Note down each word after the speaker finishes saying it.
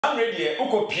media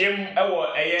uko PM ewo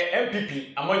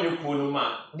NPP amanyuku no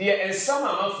ma de ensam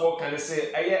amafo kan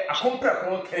se akompra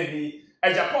kon kan bi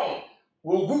Agyapong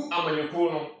wogu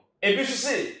amanyuku no ebi so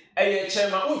se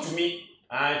chairman untumi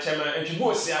chairman entwibo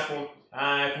osiako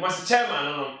kumasi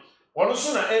chairman no wono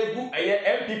so na egu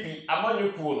NPP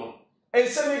amanyuku no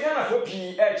ensam Ghana fo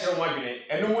pi kire mo adwene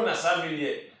enum na sa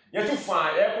media yetu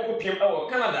fa koko PM ewo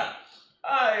Canada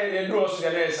do so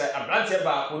de say abrantie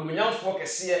ba ko nyamfo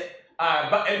kese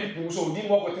ba NPP so di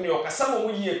mo kwetene o kasa mo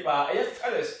yie pa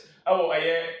fearless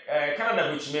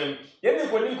Canada bichimem ye ni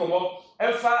koni komo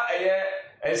emfa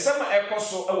ensema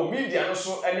ekoso media no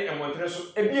so ene emontre so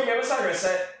ebiem ye besa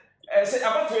hwese say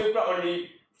abato ekura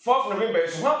only 4th November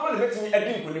so ha ko le betimi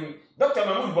adi nkonim Dr.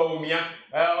 Mahmoud Bawumia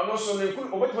ono so le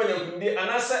kun obetuma nyankunde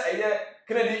anasa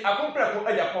Kennedy akompra ko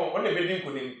Agyapong on le bedi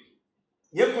nkonim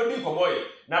ye kodi komoy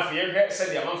na fe ye hwe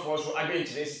se dia manfo so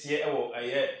adwenkyere sitie ewo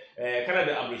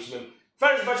Canada abridgment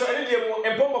first but any day mo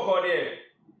empombo ko de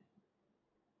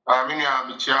mini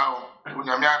abichao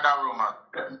unyame ada roma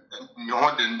mi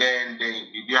ho den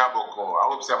bibia boko I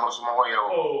hope say mo so mo ye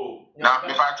o na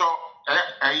me fa cho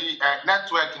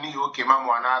network ni okay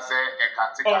mamo na say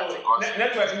katikati cause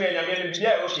network ni nyame ni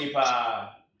bibia okay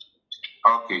pa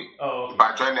okay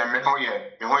but join them me ho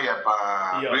ye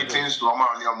pa greetings to all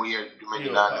of you here do me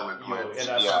na we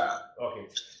yeah okay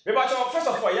me ba first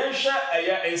of all yen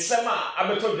hwe ensema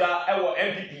abetodwa ewo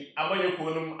NPP amanyeko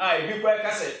num ebi kwa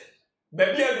kase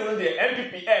baby adu de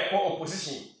NPP ko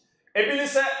opposition ebi ni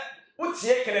se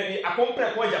utie Kennedy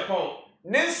akompre ko Agyapong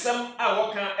nensem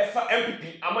woka efa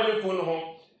NPP amanyeko no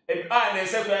ho ne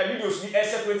se kwa videos ni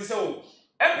separate se o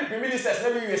NPP ministers na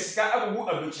bi sika agugu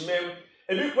abrochimem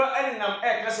ebi kwa aninam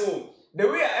kase o the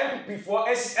way NPP for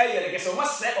le kase o ma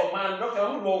se o man Dr.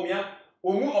 Mahmoud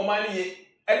omu o man ye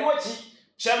eni wachi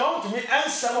chairman to me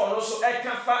answer no so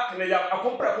fa na ya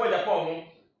akompra ko Agyapong ho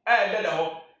dada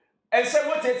ho ensem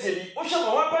woteteli o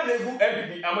hwe ma pa na egu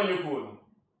NPP amanyeko no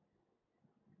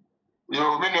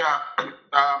yo menia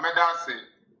medase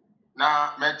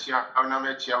na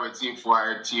mechia wetifo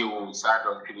ati o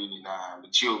sadon kwini na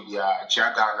mechia obia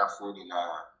chiaga na foni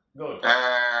na good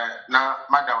na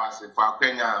madawase fa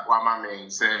kwenya wa mame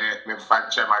se me fa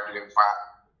chairman dwele fa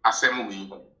asem wi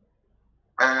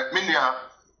menia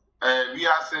we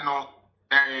are saying no,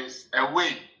 there is a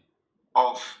way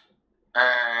of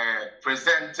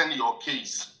presenting your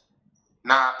case.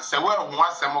 Now, say well,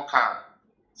 one semokan.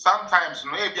 Sometimes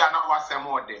no, maybe I know what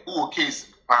semo de who case.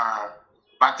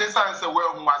 But this answer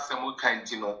well, one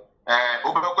semokan, you know.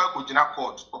 Obekwe kujina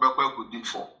court, obekwe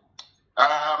kudifo.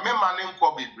 Me manim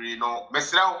ko bibri no.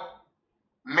 Mesrao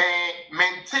me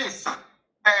maintain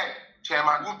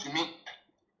chairman to me.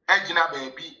 Ejina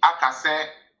baby akase.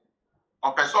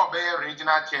 Opeso be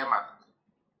regional chairman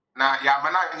na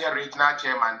yamana nye regional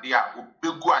chairman dia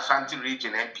obegu Ashanti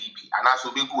region NPP and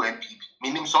also obegu NPP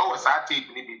meaning so we sa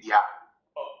tape ni bibia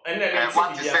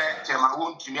what is say chairman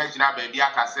won tumi agina ba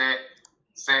bia ka say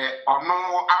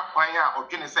ono akwan a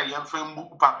odwene say yemfa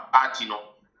mbu party no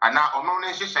ana ono ne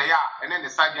hyehyɛ ya ene ne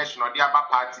suggestion odi aba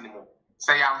party ni mo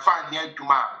say yamfa nye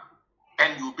adwuma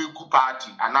and you obegu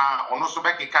party ana ono so be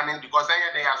keka ne because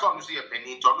anya dey aso ono so ye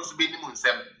pani to ono so be ni mu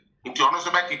nsɛm nti ono so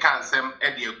be keka nsɛm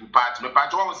e de agu party me pa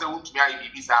to won say wontumi ayi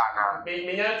bibi sa na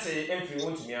me nyate emfi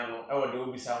wontumi ano e wo de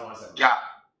obi sa won asa yeah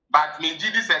but me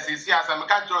did this as me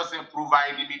can just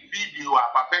provide the video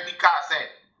papa di car say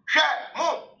hwe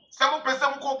mo some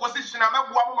person ko opposition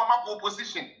ameboa mo mama ko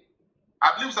opposition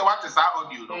I believe say what is our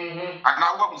audio no and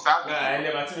now what is our and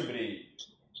never to be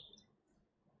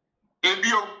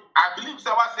ebio I believe say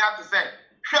what say to say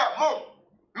hwe mo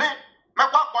me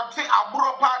kwa kote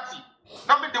aburo party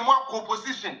na me the more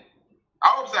opposition I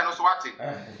hope say no so what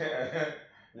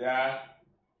yeah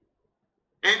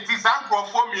it is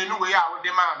for me anyway I would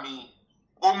demand me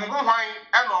omuhwan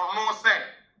and no say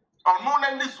ono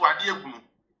na niswade egunu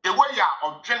the way ya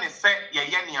odwene say ye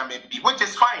nia maybe which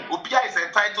is fine Obia is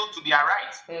entitled to their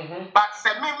rights but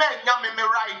say me nya me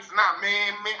rights na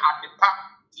me Adepa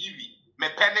TV me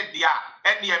pene dia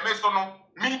and ye me so no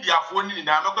media for ni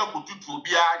na no kwa kututu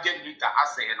Obia generator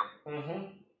asay no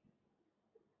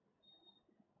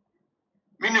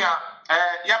minua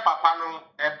ya papa no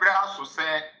ebra so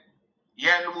say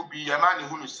ye no bi ye ma ne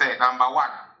hunu say number 1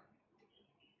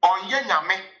 onye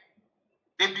nyame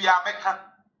de bia meka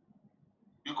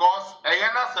because ye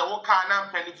na say wo ka na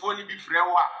mpanifo ni bi frɛ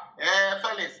wo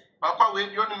Felix papa we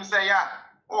bi onum say ya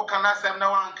o kana sem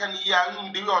na wan kan ya hu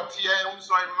de otie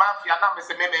so mafia na me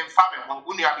say me mfa me ho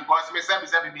unua because me say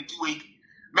be 2 week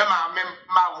me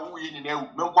ma wo yi ni na ewu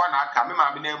me nkwa na aka me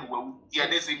ma me na mu wu ye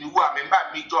de say mi wu a me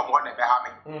ba me job ho na be ha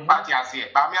me party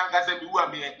ase ba me anga say mi wu a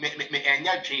me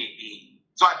enya twe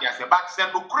So I just say, but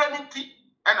send no credit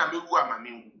and I mean, who am I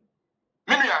mean?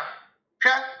 Minia,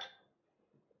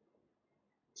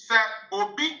 say,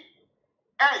 Obi,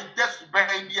 just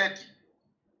baby.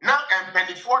 Now, and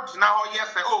penny forts now,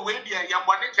 yes, oh, wait, dear, young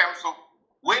one, so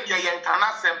wait, dear, young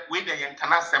canasem, wait, dear, young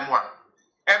canasem one.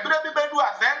 A baby bedu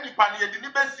as any panny,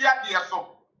 didn't be dear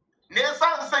so.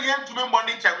 Nessa say to me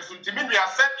money champs, to me, I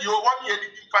said you 1 year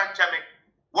did find chammy.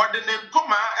 What the name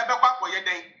Tuma ever back for your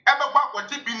day, ever back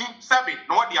what it being Sabi,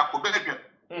 no what the Akobelian.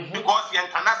 Because young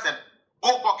canasem,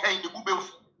 oh, okay, the Google.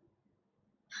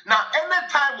 Now, any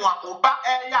time one oba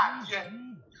air dear,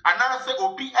 and I say,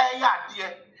 Obi air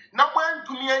dear. Na wan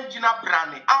to me engine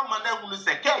brane amana hunu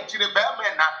se ke kire be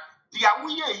na dia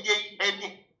wuye ye eni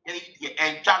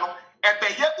entwa no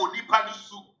ebeye onipa ni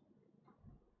su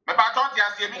me ba ton dia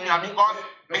se mi because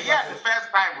me hear the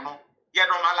first time no ye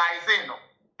normalize no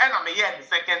and me hear the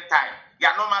second time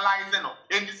ya normalize no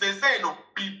and say no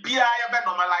bibia ye be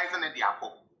normalize ne dia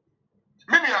ko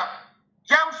minia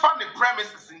yam fa the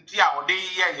premises ntia o de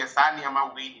ye ye sa ne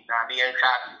ma we ni na ne ye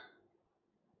hwa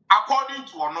according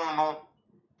to no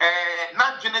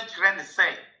not generally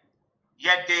say,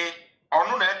 yet they or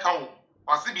no account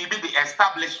or see be the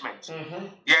establishment.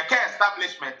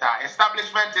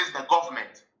 Establishment is the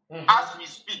government. As we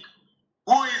speak,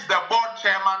 who is the board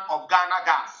chairman of Ghana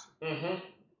Gas?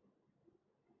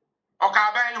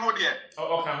 Okay, who there?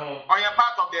 Or you're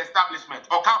part of the establishment.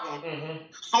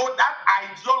 Okay, so that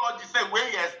ideology say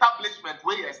where establishment,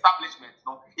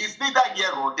 no, it's neither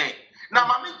here or there. Now,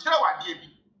 Mami Chewa Debi,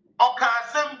 okay,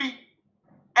 Sembi.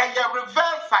 And your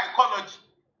reverse psychology,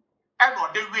 and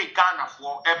what they way Ghana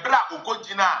for a black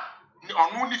Ugojina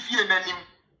on only fear him,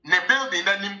 ne building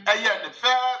him a year the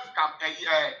first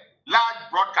large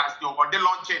broadcast or the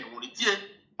launching on it.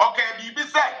 Okay, BB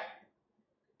said,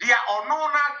 they are no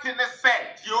nothing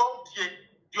said, you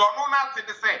know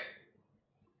nothing said.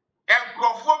 And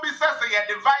Grofobi says,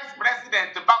 the vice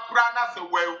president, Bakurana, so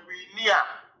where we near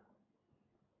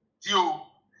you,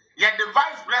 yet the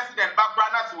vice president,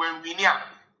 Bakurana, when we near.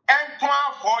 And 4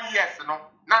 years, no,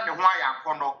 none of why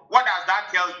I know. What does that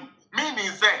tell you?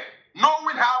 Meaning, say,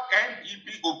 knowing how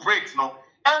NPP operates, no,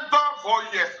 and 4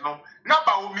 years, no, now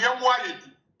about me,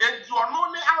 and you are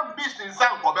only ambition,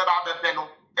 some for Beba,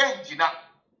 engine,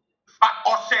 but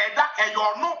or say that, and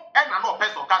you're no, and I know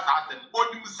person can or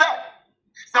you said,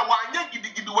 so why you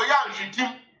give the way I should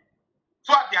him?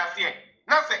 So what they are saying,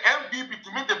 now say NPP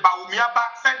to me the Baumiaba,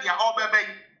 send your all baby,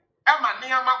 and my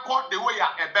Niama caught the way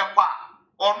I bepa.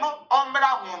 Or no,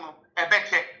 Ombra a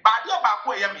better, but you're back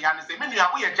where you are say, many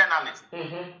are we a journalist.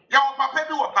 Your papa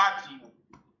do a party.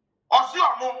 Or see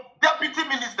or no, deputy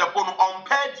minister on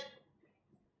page.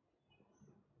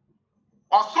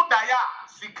 Or so daya,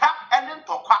 Sika, and then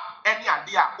talk any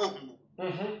idea.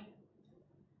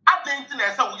 I think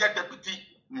there's a deputy,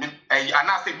 and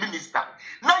I say minister.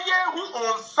 Now, ye who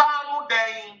on Sano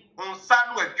day, on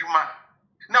Sano a human.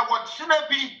 Now, what should I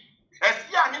be? As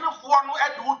ya in a form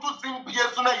at Utu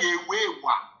Simpiasuna ye way,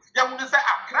 you would say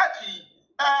a cratchy,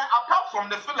 apart from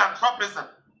the philanthropism,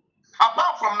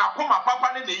 apart from Nakuma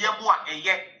Papa in the Yamua, a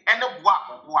ye, and a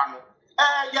wap one.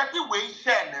 Yet the way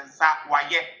Shen and Sat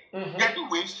Waye, yet the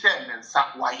way Shen and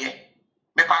Sat Waye.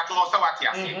 Me Pato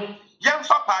Sawatia, young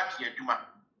for party, Duma,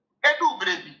 Edu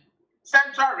Brady,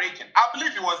 Central Region. I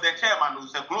believe he was the chairman who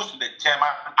was close to the chairman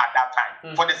at that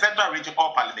time for the Central Region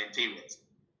all parliamentarians.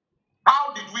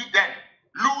 How did we then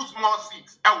lose more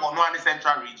seats and won one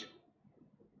Central Region?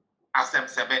 Asem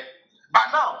Sebe.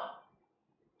 But now,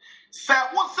 say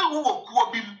what's the who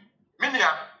will be Minia?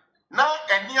 Now,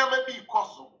 and near may be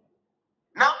Koso.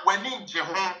 Now, when in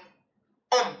Jehon,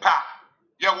 Ompa,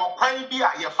 you will find be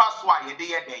a your first one, ye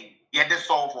day, ye the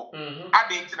solve. I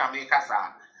didn't make us.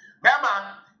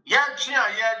 Bema, ye chin,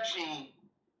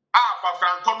 for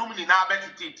Frantonum in our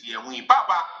better titty, and we,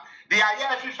 Papa, the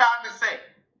idea she shall say.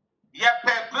 Ye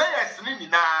pay players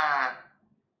nina.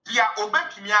 Dia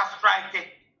obeki me a strike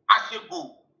ashe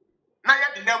go. Na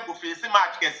ye the name go face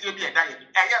match kese bi e da ye.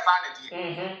 Yes sanity.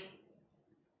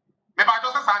 Me ba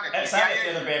just sanity.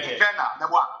 Sanity no bebe. Me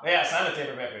boa. Yeah, sanity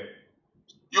no bebe.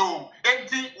 Yo,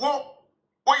 enti wo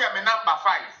ye me number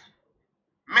 5.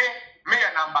 Me ye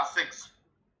number 6.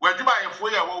 We do buy for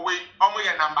ye wo we omo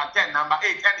ye number 10, number 8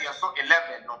 and ye so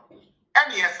 11 no.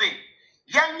 And ye say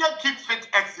Young keep fit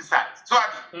exercise. So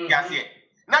yes, yeah.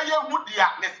 Now you would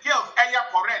the skills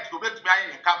correct to be a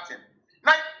captain.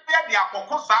 Now they are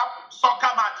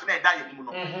soccer match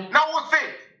now we'll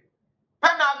say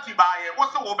penalty by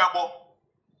what's the overball.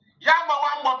 Yama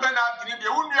one more penalty, the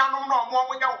Union no more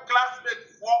when your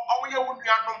classmates for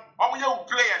your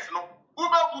players no. Who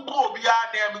will be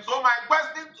them? So my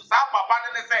question to Sapa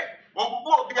Pan say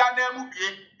obubu obi anemu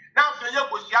bie na afọ ye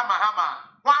kosia mahama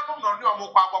wanum no ne omo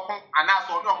kwa akokon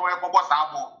anaso ne omo ekobo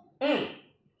sabo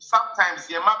sometimes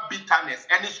there might bitterness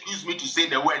and excuse me to say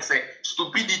the word say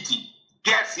stupidity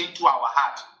gets into our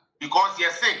heart because you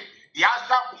say the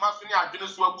asha kuma so ne adwene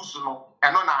so agusu no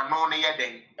eno na ano ne ye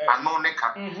den ano ne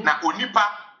ka na onipa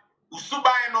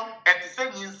usuban no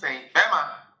etise nyinsen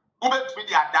bema ubetumi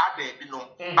di adada bi no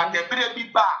but the bere bi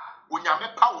ba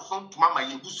onyame pa wo so ntuma ma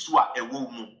yegusu a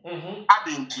ewo mu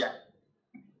adentia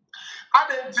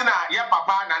na ye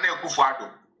papa na na ekufu ado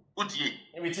utie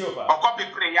okope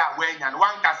pray ya wenya no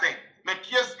wan ka say me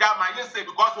pies ga ma ye say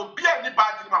because obi ani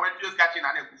party ma we pies ga chi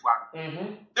na na ekufu ado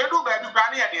they do ba bi kwa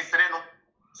na ye de sere no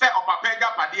say opapa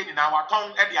ga pade ni na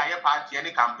waton e de aye party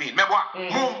any campaign mebo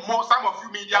mo some of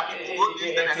you media people go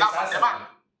this and last them.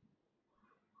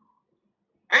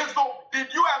 And so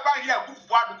did you ever hear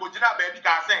ekufu ado go jina ba bi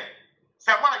ka say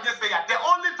someone just say the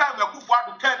only time ekufu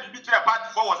ado can be to a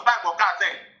party for was time of ka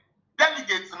say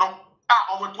delegates no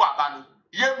omo to abano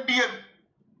yembiem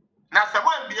na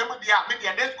someone biem dia me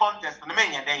dia this contest no me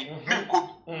nya den me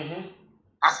ko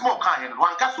a small kind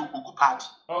one ka so kuku party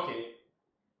okay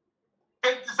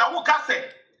it is a wo ka say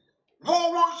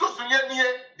wo so so ye nie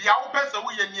dia wo pese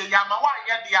wo ye nie ya ma wa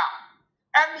ye dia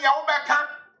en ya wo be kan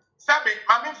sabe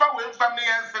ma me fa we mfam ne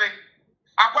yensere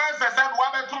akwan se sabe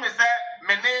wa be to me se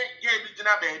me ne ye bi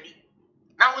gina baabi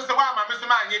na wo se wa ma me so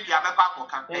ma anye bia be kwa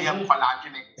akoka e ye mfala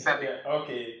adwene sabe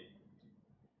okay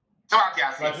so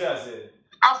atiase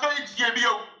after it ye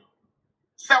bio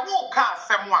se wo ka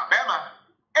asem a be ma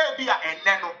e bia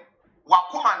enne no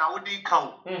wakoma na wo di kan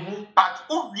but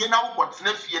uwie na wo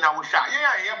kotena fie na wo hwa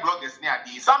ye bloggers ne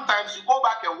adi sometimes you go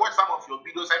back and watch some of your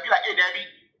videos and be like hey Debbie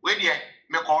we there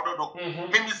me call do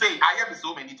me say I have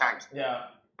so many times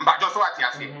but just what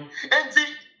you say enti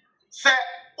se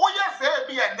oye se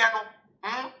bi enne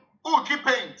no who keep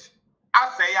paint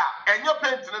asay a enyo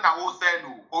paint na wo say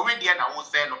no owe there na wo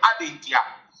say no adentia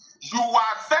you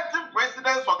are setting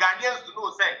precedents for Ghanaians to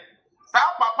know say sa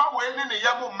papa we ni ne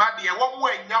yam mma de wo mo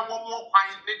anya wo mo kwan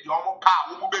ne de omo pa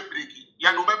wo mo be breaki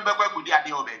ya no be kwa kudi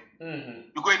ade obe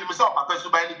because ni say papa so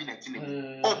ba ni bi na tine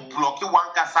o block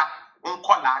one kasa on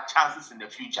call our chances in the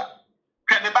future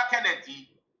can the back energy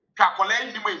kakola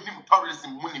ni mo ni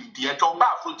tourism mu ni de to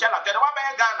ba fro chala ke wa be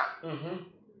Ghana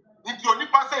nti oni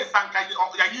pa say sanka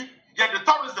yi the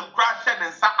tourism crash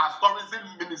and sa as tourism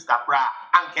minister bra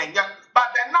and Kenya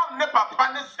but then now ne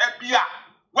papa ne sebia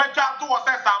when to was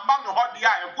say samba no ho dia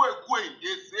eku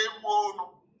esemo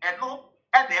no eno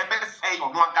e de be say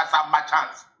on one kasa ma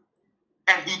chance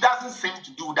and he doesn't seem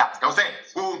to do that. They'll say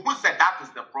who said that is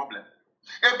the problem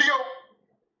ebio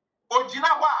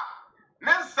ojina wa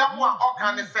ne nsemo a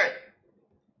okan say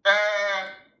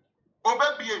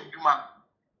obebie nduma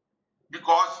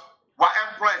because we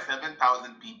employ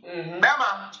 7,000 people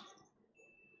Bema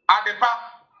Adepa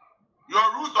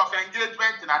your rules of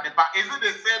engagement in Adepa is it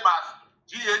the same as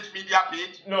GH media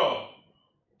page? No.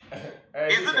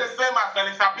 Is it the same as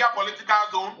Felixapia political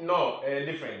zone? No,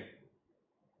 different.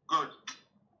 Good.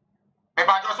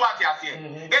 But just what you are saying.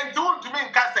 And to me,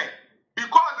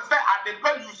 because they say at the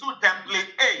pen you should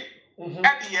template A, and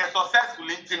the successful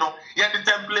intino, yet the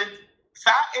template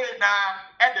sa A na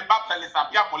at the back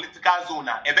Felixapia political zone,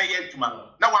 a very human.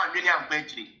 No one really am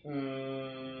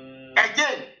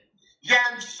again, yeah,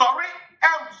 I'm sorry.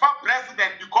 For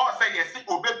president because yes,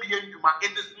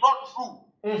 it is not true.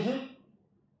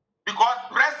 Because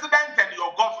president and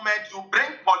your government, you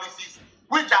bring policies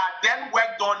which are then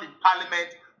worked on in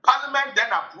parliament. Parliament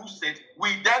then approves it.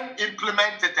 We then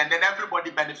implement it, and then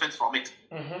everybody benefits from it.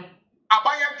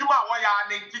 Abaya Juma, why are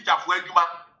teacher for Juma?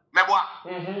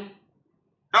 Meboa.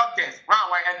 Doctors,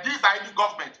 and these are the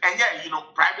government, and yeah,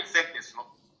 private sectors, no.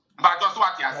 But just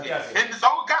what you are saying. And this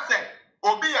all said.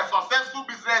 Or be a successful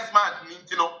businessman,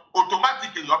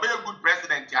 automatically you'll be a good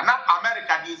president. You're not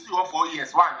America, they see you 4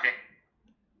 years.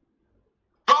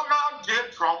 Donald J.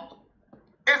 Trump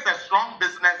is a strong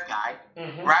business guy,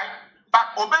 right?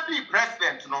 But obey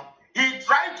president, he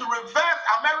tried to reverse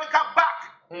America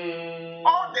back.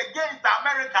 All the gains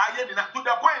America to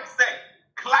the point say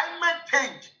climate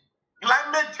change,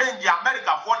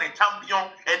 America for a champion,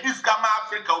 and this come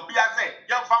Africa will be as a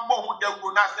young family who they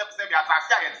will not accept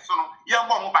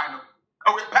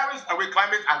with Paris and with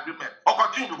climate agreement or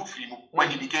continue when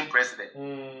he became president.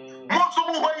 Most of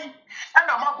the way, and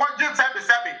I'm not going to say,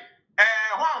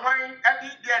 one at the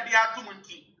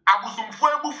Atumti, Abusum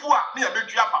Fuebufua, near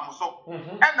Betria Famuso,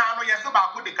 and now yes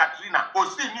about the Katrina, or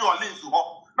see New Orleans,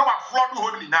 no, I flood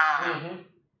holy now.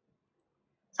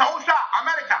 Sausha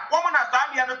America, woman as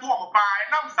I am to pie,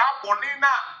 and I'm Sa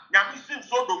Bonina, Yamishin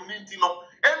so dominantino.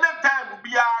 Any time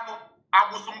we are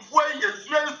abosomfo ye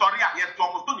sorry a ye to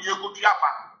mo so ne ye kotu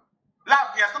afa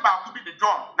last year so ba ku bi the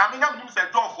John na me nyam say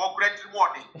John for correct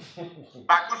morning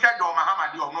but go share John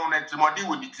Mahamadi no na timodi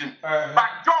with the team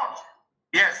but John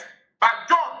yes but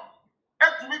John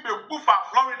etumi be kufa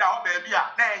Florida or baby a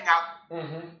na enya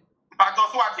but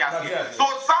also what you say so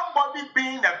somebody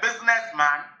being a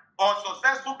businessman or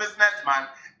successful businessman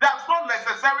does not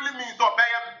necessarily mean so be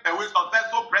a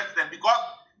successful president because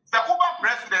the Uber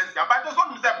presidency, but there's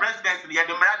only the presidency at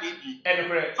the Maradi.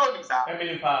 So, and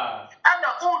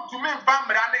the old to me,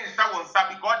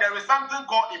 because there is something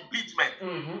called impeachment.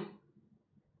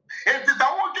 It is the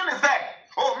old thing say,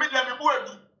 oh, media me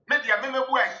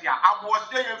I was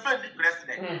saying the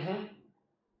president.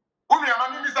 Only a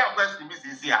man is our president,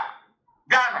 Mrs.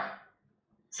 Ghana.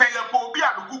 Say a phobia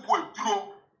to Google through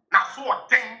now so a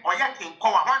thing or yakin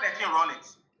call 118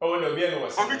 Rollins. Oh, no, be no.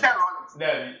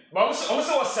 Then, but also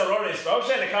was terrorist. But I'm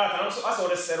saying the car, I saw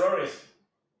the terrorist.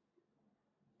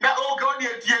 Now, oh, God, you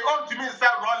own to me,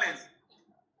 Sir Rollins.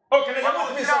 Oh, can I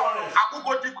go to Mr. Rollins? I could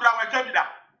go to Kula and that.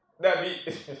 That be.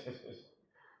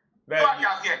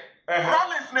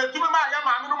 Rollins, to me, my young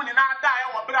man, and I die,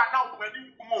 or better now when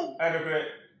you move. And agree.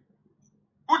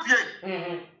 Good year.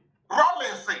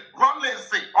 Rollins, on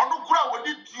the crowd with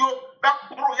you, that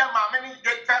poor young man,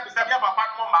 get time to say about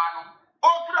man.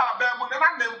 Oh,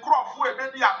 and then crop for a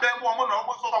baby at them woman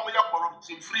almost all of your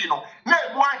corruption free. No,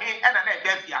 name one and a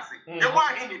death yassi. The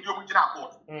one in the Yumina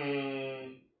court.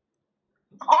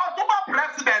 Because to my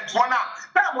president, one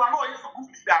that one is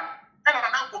good done, and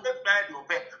an uncle get value.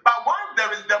 But once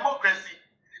there is democracy,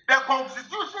 the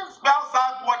constitution spells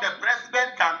out what the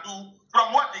president can do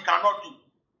from what he cannot do.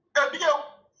 To be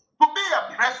a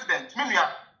president,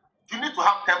 you need to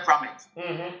have temperament.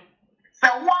 Say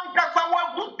one can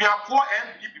someone good be a poor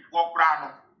NPP for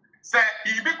Grano. Say,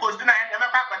 because then I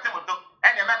never back with him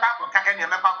and never back with and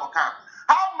never back with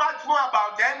how much more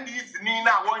about ND's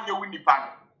Nina one you win the pan?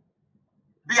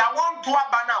 They are one to a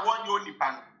banner one you only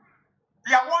pan.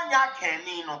 They are one ya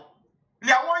canino.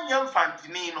 They are one young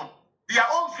Fantinino. They are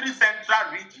all free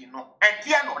central region, and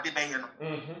Tiano de Bayano.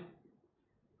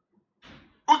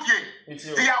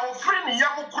 They are offering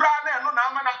Yamukrana and no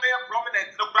Namana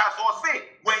prominent the grass or say,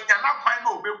 when you're not find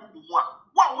no baby.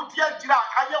 What would you tell?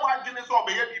 I want to know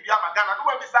the Yamagana,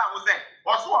 whoever was saying,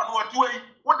 or so on what way,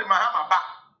 what the Mahama back.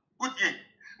 Good ye.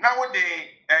 Now, what the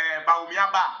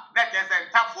Baumiaba, that is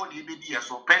a tough for the BD,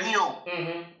 so Penny,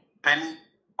 Penny,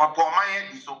 or for my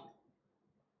head is so.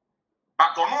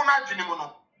 But on no Jinimono,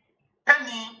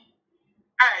 Penny,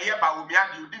 I hear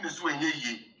Baumia, you didn't swing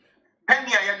ye.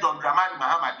 Penny, I don't Dramani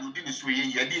Mahama, you didn't swing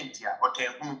ye, didn't ya, or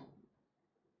tell whom.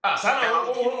 Ah, Sana,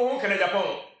 who can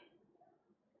Agyapong?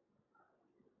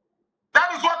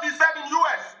 That is what he said in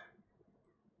US.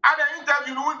 And the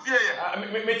interview you won't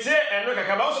hear. Me say and look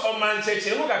at also on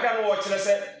Manchester, look at can watch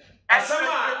say.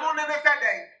 Asama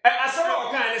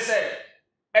can say.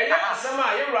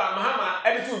 Asama Yura Mahama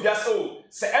editu just oh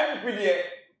say MP there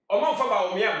omo fa ba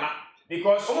omiama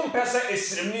because omo person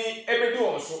esremi ebedu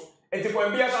onso. Enti ko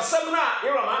bia asam na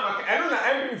Yura Mahama eno na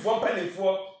MP for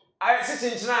panifo I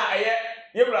sit na aye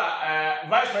Yura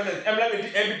vice president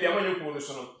MP amanyoku no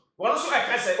so no. One so I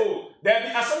can say, oh, there be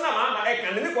a son of Mamma, I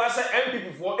can never say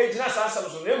MPP for age and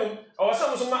some name, or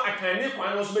some I can make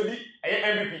one was maybe a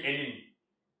MVP enemy.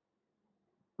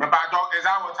 But is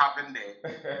that what happened there?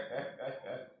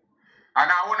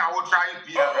 And I will try it.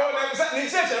 Oh, the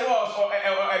session was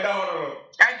a dollar.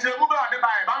 And to move on the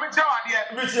Bible, I'm telling you,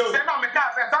 sometimes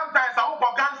I hope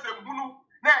I can say,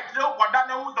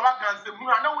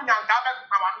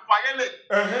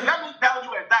 let me tell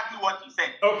you exactly what he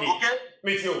said. Okay?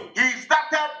 With you. He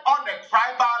started on the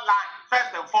tribal line,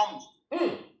 first and foremost.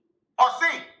 Or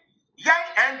say, young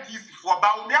NPP for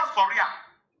Baumia Soria.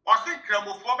 Or say,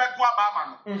 Kremophobia to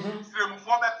Abama.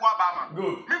 Kremophobia to Abama.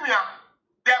 Good.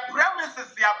 The premises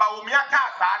here, Baumia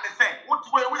Casa, and say, what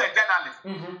way we are journalists.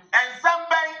 And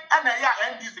somebody and a young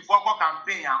NPP for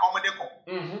campaign,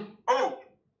 oh.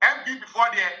 MP before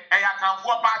the Agyapong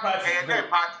party and their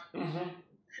party.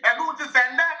 And who to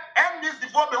send that MPs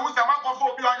before the Usama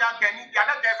for beyond Kenny, the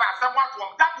other days are somewhat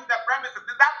from that is the premises.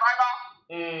 Is that tribal?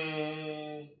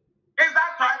 Is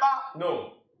that tribal?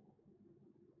 No.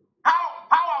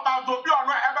 How about to be on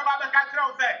everybody country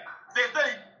say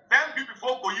the MP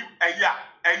before go you a year,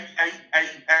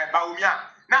 a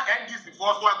Baumia. Now MPs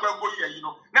before so I go here, you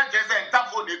know. Not just a tap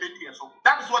for the video. So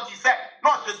that is what he said,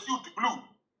 not the suit blue.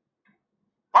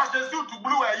 What's the suit to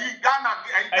blue? Ghana,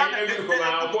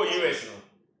 I'll go US.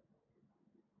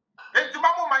 It's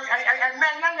Mamma,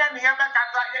 and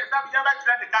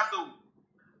the castle.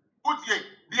 Put ye,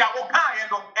 the Awokai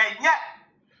and yet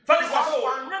so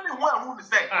one really who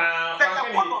say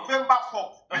November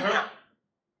 4th.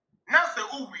 Now say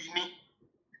who we need.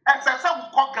 Except we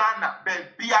call Ghana,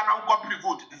 be an unpopular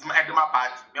vote is my Edema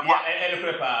party. And now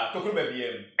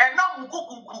we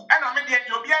cook, and I made the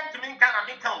Ethiopian to me, and I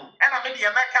made the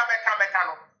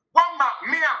American. One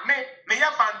me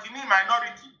have Fantini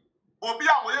minority.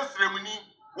 Obia will ceremony,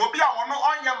 Obia will no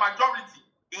on your majority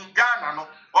in Ghana. No,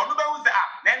 or no,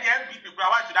 then the NPP,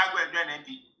 why should I go and join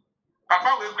NPP?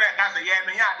 Papa will grant us a year,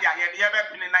 any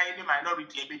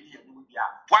minority.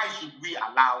 Why should we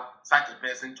allow such a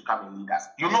person to come and lead us?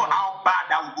 You know how bad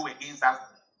that will go against us.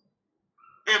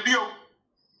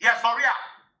 Yes, sorry.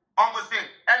 Almost say,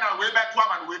 and I way back to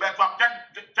and way back to and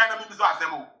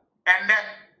then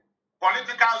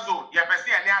political zone, you can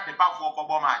see any Adepa for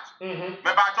football match.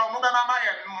 But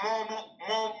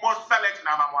more selection.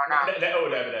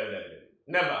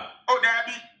 Never. Oh, there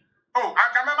be. Oh, I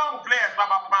can remember who players,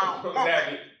 Papa.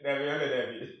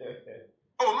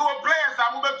 Oh, no players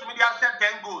are moving to me, they have set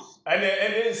 10 goals. And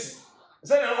it's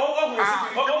so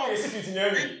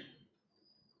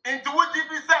into what did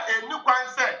we say? A new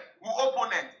concept who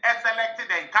opponent has selected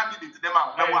and candidate them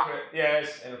out.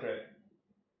 Yes, and correct.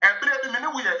 Every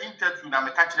minute we are interviewed, I'm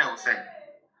a catcher will say.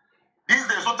 These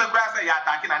days, what the grass are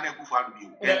attacking and never for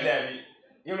you.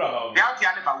 You're about the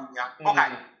Agyapong.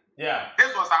 Okay. Yeah.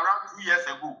 This was around 2 years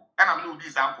ago, and I'm new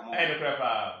this and I'm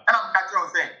catching on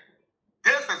saying.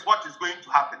 This is what is going to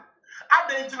happen. I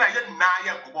don't know yet.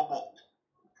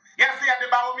 Yes, the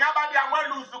Baumia body and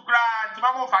well lose to grant to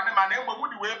Mamma Fanny Man, and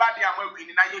would way body and well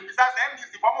winning. I hear this as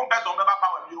MDC for more best on the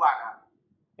power you are.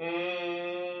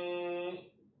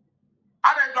 I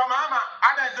don't know, Mamma.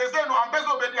 I don't say no, I'm best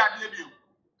obey the idea.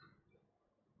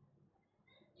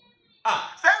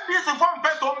 Send this from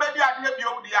best on maybe idea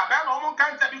of the Aban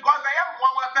can't because I am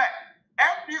one of that.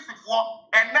 MDC for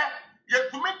and then. Yet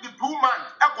to make the 2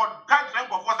 months, I got country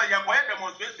for a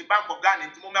demonstration bank of Ghana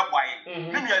into Mumbai.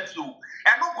 And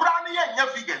no granny and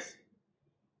your figures.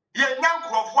 Yet young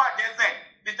crop what they say,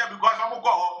 because I'm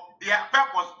go, they are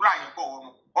purpose Brian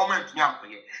or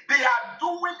they are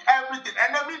doing everything,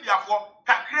 and the media for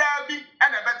Kakrabi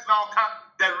and a better now come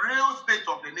the real state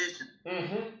of the nation.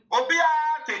 Obia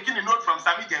taking a note from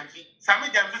Sami Jemfi said,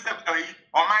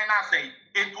 or minor say,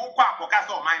 it will quack or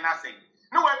minor say.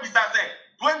 No one besides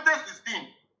 2016,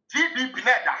 GDP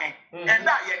net and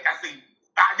that yet can say,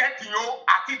 Agyapong,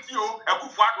 Atitio, a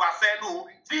Kufuado say no,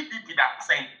 GDP that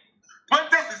same.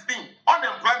 2016,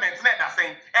 unemployment net that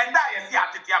same, and that you see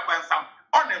Atitia some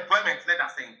unemployment net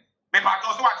that same. But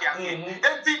also what you are saying,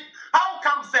 how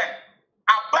come say,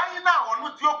 a buying now on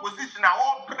your position,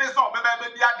 our place of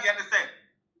baby at the end say,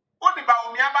 what about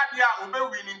me about the obey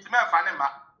winning to my fanema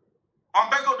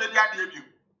on best of the debut?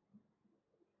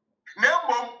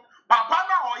 No, Papa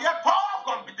now or yet power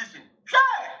competition. Sure,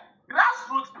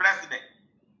 grassroots president.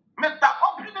 Mr.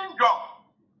 Opening job.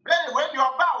 Hey, when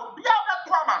you're about, be out that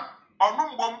woman. Or no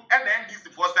and then this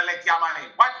for select your money.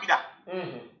 What be that?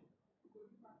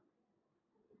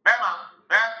 Bema,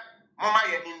 Mama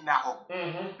in now.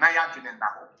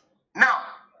 Now,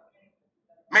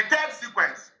 my third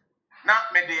sequence. Now,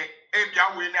 me the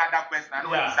ABA winning other question. I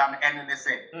know some enemy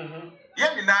say.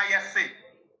 Yet, now, yes, say,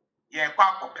 ye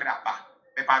quack or crapper.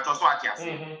 But just what you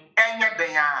say. And yet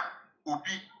they are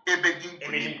Ubi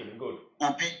Ebedin good.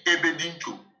 Ubi Ebedin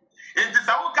too. It is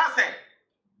our cousin.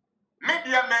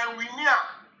 Media man we near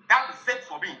that is set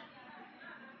for me.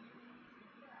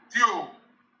 Tio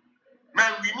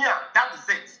man we near that is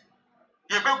it.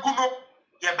 Ye be guno,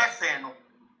 ye be say no.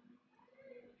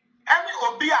 Any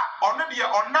obia or maybe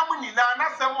or namu ni na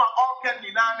someone all can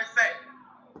ni na say.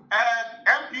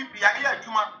 MPP ya here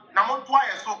juma na mo twa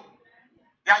yeso.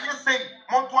 Yeah, you say,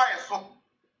 Montoya so.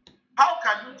 How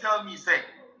can you tell me, say,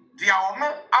 the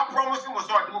Aomo, I promise you was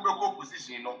on the mobile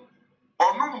position, you know,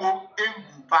 or no more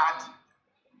Embu party.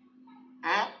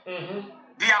 The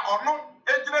Aomo,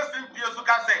 interesting people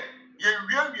can say, you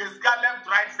really is left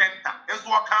right center, is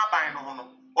what can't buy no,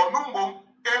 or no more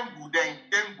Embu then,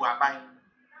 Embu abai.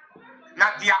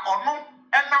 Now, the Aomo,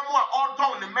 and now more all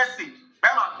down the message.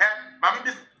 But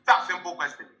this is a simple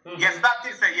question. Yes, that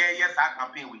is a yes, I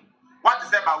campaign with. What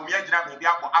is it about me? Maybe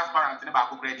I'm aspirant in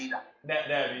about credit.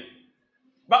 There be.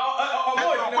 But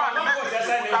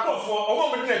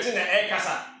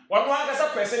what one can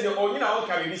person the only now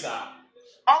can be sir.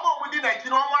 Within a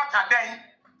kilo, what a day.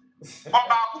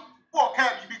 What can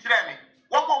be betraying?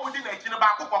 What more within a kilo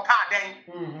back for car day?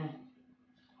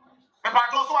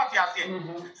 But also what you are saying.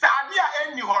 Sadia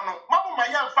any honor, Mamma, my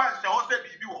young fans shall also be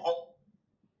you.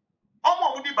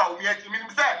 Almost with about me, you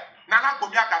say. Nana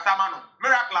Komia Casamano,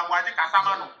 Miracle Waji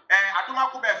Casamano, Aduma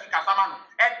Kubefi Casamano,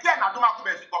 and then Aduma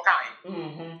Kubefi Kokai.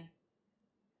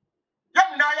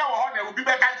 will be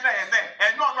back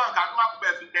and no got up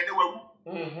best with any way.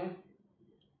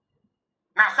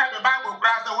 Now, say the Bible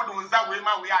grass the wood that way,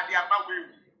 my way are the upper way.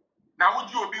 Now,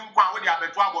 would you be quite with the other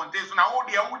 12 on this? Now,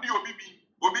 would you be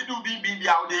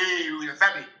out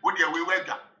there? Would you wake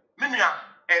up? Minia,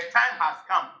 a time has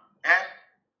come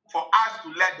for us to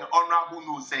let the honorable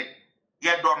know say,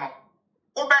 yeah, don't know.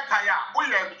 Obekaya, we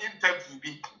have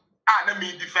interview and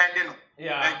me defending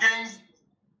against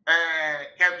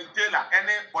Kevin Taylor, and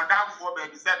then for that for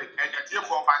baby said it, and a tear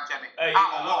for Fanchani.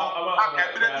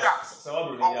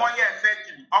 Oh, yes,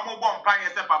 century. I'm a bomb pie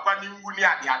as a papa new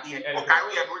Munia, the idea. Okay,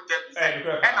 we have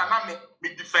interview, and I'm me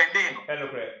defending,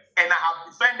 and I have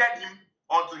defended him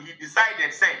until he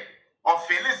decided, say, or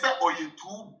Felisa, or you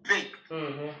too big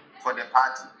for the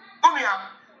party. Unia,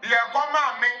 the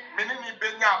Obama many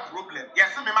problem.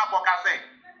 Yes, me ma boka say.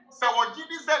 So what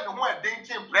Jimmy said who a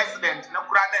danger president, no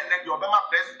crane and the Obama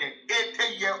president,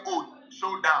 80-year-old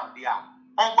showdown there.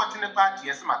 Unfortunate party,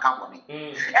 yes, Macaboni.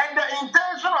 And the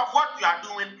intention of what you are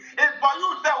doing is for you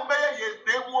to obey yes,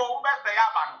 they will obey the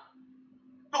Yaban.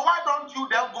 So why don't you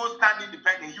then go stand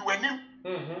independent? You and him.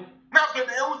 Now the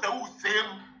who same.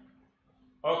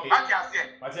 Okay. What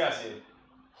you say?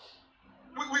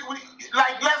 We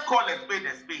like let's call a spade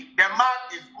a spade. The man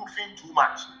is goofing too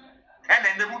much. And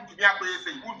then they want to be a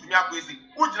crazy, want to be a crazy.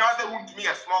 Would you say want to be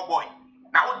a small boy?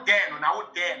 Now then, now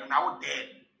then, now then.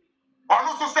 And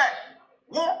also said,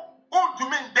 who to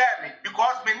mean them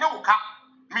because me no cap,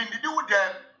 me do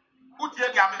them, put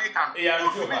here the American. Who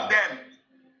to mean them?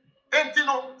 And you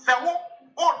know, say who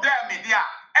damn me there.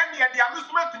 And yet the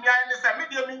amusement to me, and they say,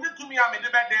 media me to me, I'm in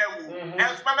the bed there.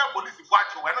 And spend police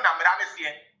watch you when I'm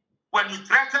here. When you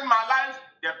threaten my life,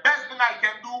 the best thing I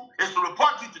can do is to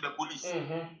report you to the police.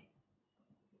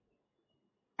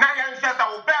 Now you says I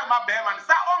will bear my bear man.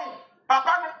 Say, oh,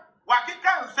 Papa, what you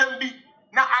can send me?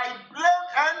 Now I blame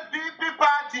NPP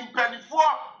party in 24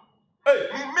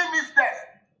 ministers.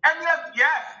 And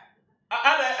yes.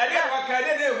 I didn't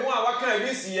what can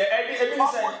you see?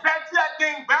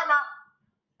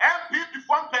 NPP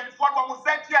from 24 when we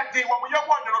said here, when we are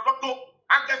one, doctor.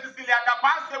 And Cecilia, the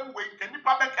past way, can you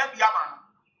public help Yaman?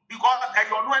 Because I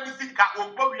don't know anything can go.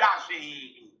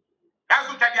 That's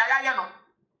what I know.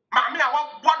 Mammy, I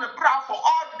want one proud for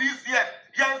all these years.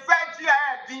 Yes,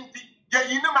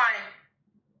 you know mine.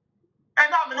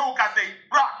 And I'm no can say,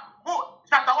 bro, who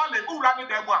Shatawale, who ran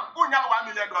them one, who now $1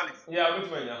 million. Yeah,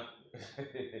 which way now?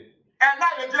 And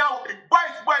now you know,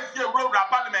 boys here rule our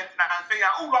parliament and say,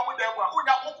 who run with them one, who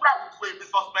now proud to be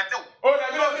suspected. Oh,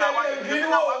 I know,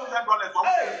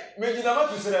 hey, maybe not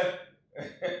to say.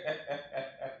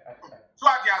 So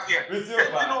I guess here, you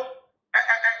know,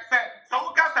 so who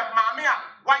can say, Mamma,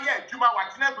 why, yeah, Juma,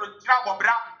 what's never trouble,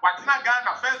 what's not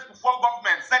Ghana, first before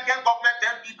government, second government,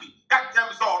 NPP, got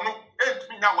them so no, 8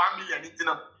 million, 1 million, it's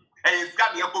enough. And it's got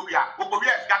the Obia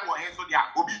has got one hand, so they are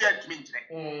obedient to me. Say,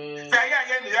 yeah,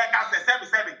 that's the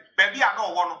 7, baby, I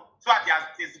know one. So I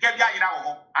just get the idea,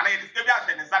 and I discovered that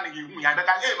the son of you, I bet,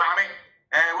 hey, Mammy,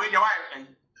 when you're right.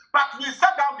 But we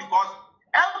sat down because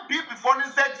every before they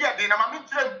said, yeah, they never meet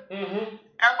them.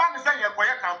 And when they say you're for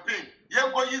your campaign,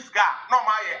 you're going to use no,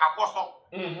 my apostle.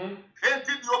 And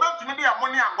did you obey to me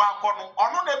money and walk on, or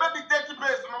no, they may be 30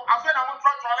 days, no, I said I want to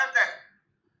try to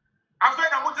I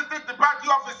said I want to take the party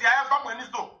office. I have from when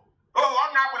it's oh, I'm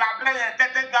not going to play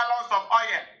 10 gallons of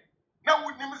oil. Now,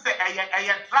 would you say a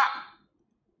trap?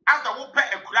 As a whoop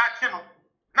a crack,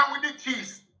 now with the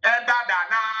cheese, and that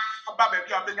now, Baby,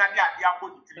 you're being at the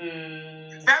apple.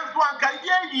 Thanks one can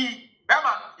ye,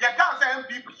 Bama, you can't say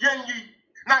MPP, ye,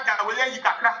 Naka, where you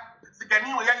can crack, Sikani,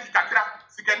 where you can crack,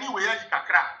 Sikani, where you can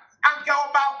crack. And go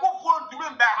about who want to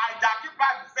win by hijacking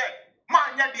party say,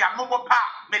 man, yet the mobile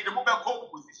power, make the mobile co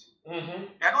position.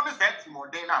 I don't say more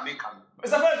than I make them.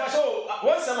 Mr. So,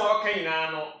 once I'm okay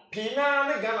now,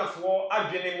 Pina, the gun of war,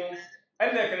 Agyapong,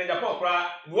 and the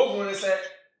Agyapong, woman said,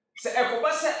 say,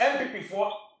 Ekobasa MPP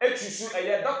for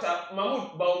a Dr.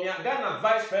 Mahmoud Baumia, Ghana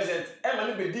Vice President,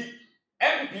 Emmanuel Bedi,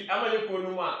 MPP, Amani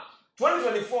Konuma,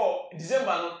 2024,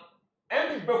 December,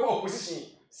 MPP Beko opposition,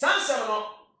 Sansano,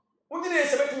 who didn't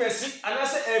expect me a seat, and I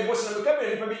said, a boss of the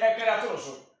cabinet, maybe a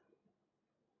caratoso.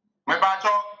 My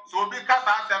battle. So because I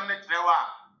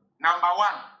number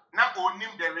one, now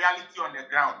owning the reality on the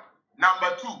ground.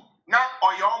 Number two, now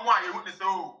or your one you would say,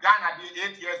 oh, Ghana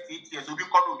did 8 years, so we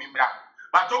call Ubimbra.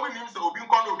 But all we need to be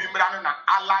called Ubimbra and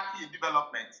Alaki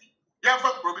development. Yeah,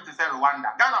 for probably to say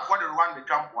Rwanda. Ghana for the Rwanda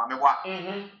Trump Wamewa.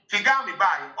 Kigami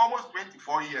by almost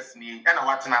 24 years and a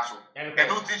what's national. And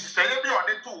no teach say be on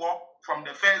the two from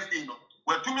the first day.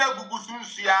 Where to me a Gugusun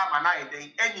Sia Manai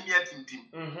day, any near Tintin.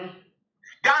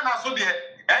 Ghana so the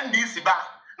NDC ba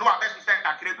No, I bet you said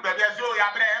I create baby. So you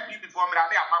have MPP for me.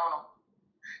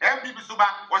 MPP Suba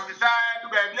was decided to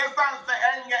be a son,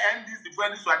 and this is when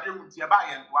you are dealing with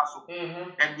Yabai and Waso.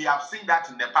 And we have seen that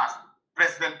in the past.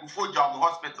 President Kufuor John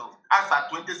Hospital, as at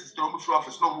 2016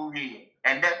 office no movie,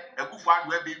 and then a Kufuor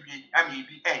baby, MEB,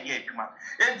 and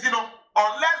you know,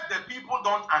 unless the people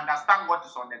don't understand what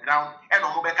is on the ground, and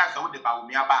Omobeka Saudi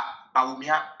Baumia,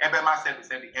 Ebema service,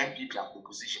 and the NPP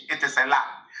opposition, it is a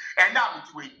lie. And now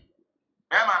it's way.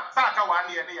 Emma, Saka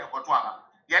 1 year, for 12.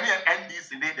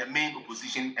 NDC, the main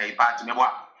opposition, a party.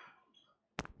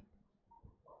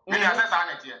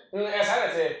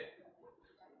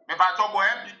 About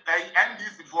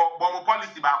NDC for bomb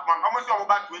policy about almost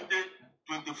about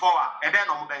 2024 and then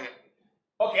on there.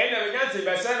 Okay, then we can say,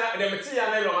 but the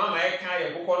material on my kind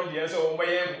of book on the answer on my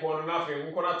end, nothing,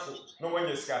 we cannot no one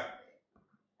is sky.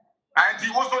 And he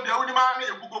was the only man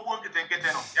who could go get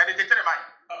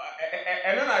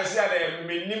and then I said, I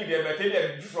mean, the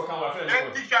material for come up.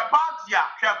 Shapatia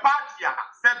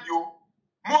said you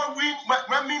more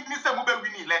when Mr. Mube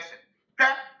win election.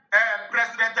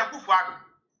 President Kufuor.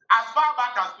 As far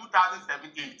back as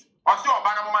 2017, also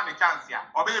Obama man a chance here,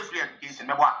 obey free education.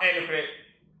 Until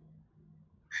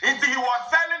he was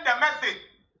selling the message.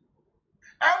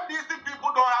 MDC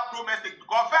people don't have no message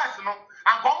because first, you know,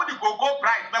 and come with the go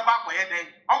price, never for a day.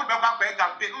 I'm going to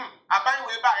campaign. I buy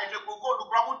way by a go to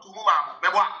ground to Mama.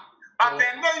 But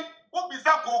then they will be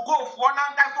some go for 1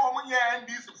 that's all and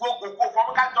this for go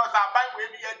from Cantos. I buy way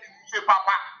the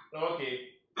papa.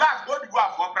 Okay. Last go to go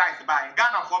for price by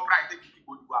Ghana for price.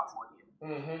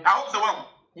 I hope so.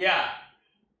 Yeah.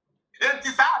 And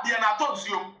this idea, and I told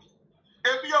you,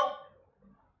 if you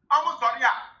almost sorry,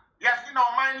 yes, in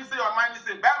our mind, say your mind is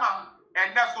a Bama,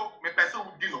 and that's so my person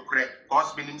would deal correct.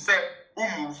 Because meaning say, who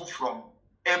move from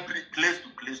every place to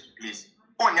place.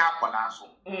 On your palasso.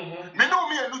 Me know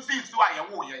me and Lucy is why I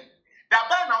will. The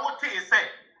Bama would say,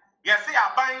 yes, they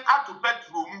are buying out to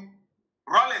bedroom,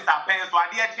 rollers are paying, so I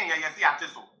dare change, yes,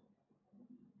 yes, so.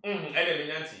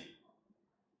 Nancy.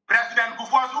 President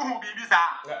Kufuor who be visa.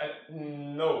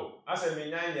 No, I said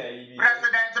me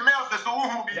President Mills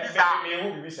who be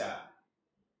visa.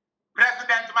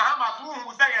 President Mahamas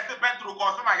who say yes, Petro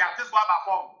Cosma Yatis Waba.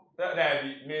 That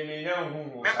me know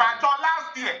who.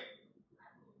 Last year,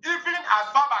 even as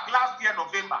far back last year,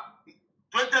 November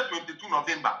 2022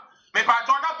 November, me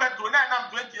patrona Petro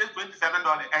now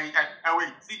 $28-27.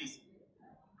 Wait, see this.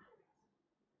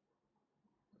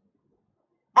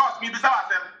 Boss, me beside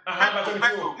myself.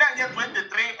 Now you're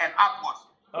 23 and upwards.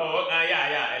 Oh,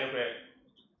 yeah, I know.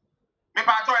 Me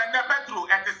patron and the petrol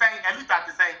at the same, a little at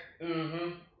the same.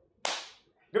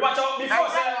 Before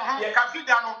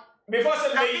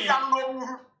somebody,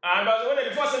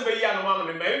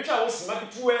 my child was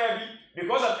smacked too heavy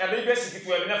because of a basic to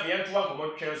have enough young to one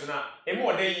for chairs now. A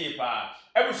more day, pa.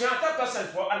 I was not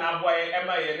 10% for an aboy,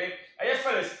 MIA, a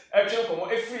fellas, a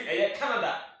child, a free, a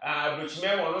Canada, which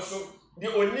may also. The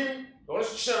only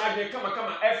also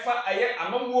come effa aye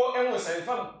amamwo enwo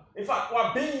sanfam in fact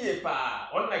wa benye pa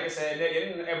on like say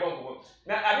dey in ebon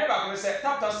na Adepa ko say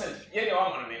tap cent ye dey wa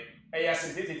manne aye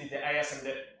sentiti aye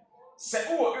sende say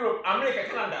o Europe America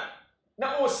Canada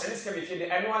na o sense ka be fi dey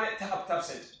eno ane tap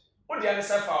cent o dey ane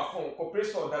say fa phone ko play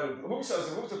store download o bu say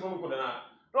o bu promo code na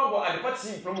no go Adepa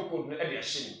team promo code na e dey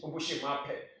shim o bu shim ma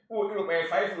pe o Europe aye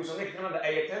 5 euros on Canada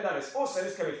aye $10 o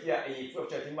sense ka be fi aye free of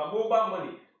charge ma mobile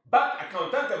money bank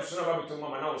accountant of Sunaba to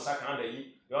Mama now Sakanda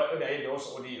ye, the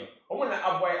also audio. Omana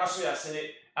Aboy Asoya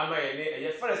Senate, Amaye,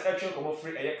 a first action come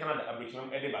free a Canada Abritum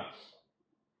Adepa.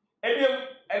 Ebium,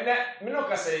 and that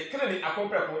Minoka say, Kennedy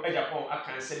accompany Agyapong, I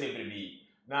can say maybe.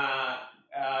 Now,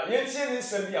 Yensin is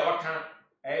send me our camp,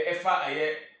 a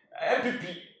NPP,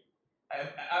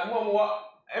 more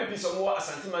MP some more a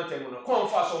sentimental, come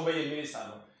fast on by a minister.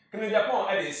 Kennedy upon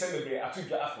Eddie Assembly, I took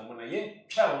the Afro when I yen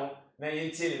channel. Na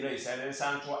yentie the race and then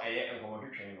santo aye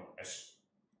enkomodwetwen no eso.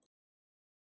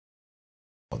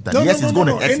 Yes, it's going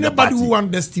to exit the party. Anybody who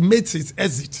underestimates its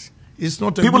exit is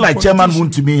not a people like Chairman Moon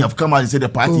to me have come out and said the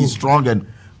party is strong and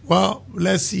well,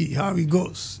 let's see how it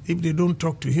goes if they don't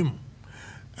talk to him.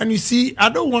 And you see, I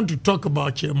don't want to talk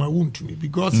about Chairman Moon to me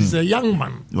because he's a young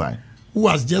man, right, who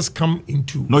has just come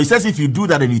into. No, he says if you do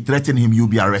that and you threaten him, you'll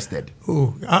be arrested.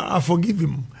 Oh, I forgive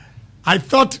him. I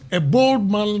thought a bold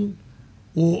man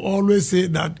will always say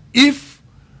that if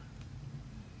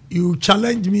you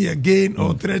challenge me again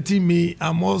or threaten me,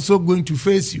 I'm also going to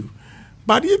face you.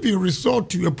 But if you resort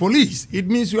to a police, it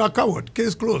means you are a coward.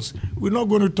 Case closed. We're not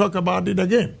going to talk about it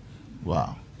again.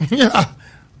 Wow. Yeah.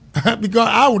 Because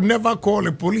I would never call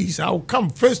a police. I will come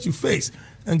face to face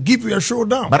and give you a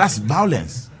showdown. But that's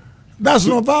violence. That's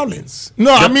not violence.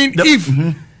 No, I mean,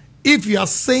 if you are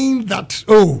saying that,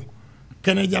 oh,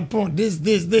 Agyapong,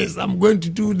 this, I'm going to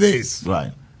do this.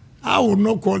 Right. I will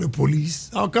not call the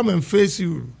police. I'll come and face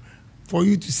you for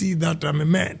you to see that I'm a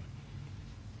man.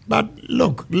 But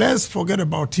look, let's forget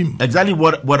about him. Exactly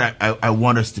what I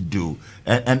want us to do.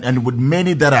 And with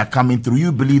many that are coming through,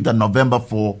 you believe that November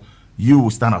 4, you will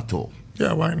stand at all?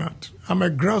 Yeah, why not? I'm a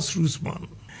grassroots man.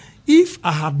 If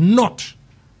I had not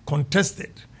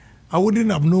contested, I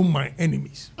wouldn't have known my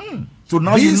enemies. So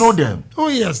now you know them. Oh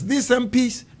yes, these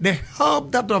MPs, the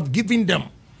help that I've given them.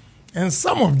 And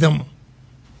some of them,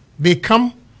 they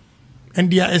come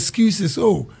and their excuses,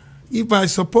 oh, if I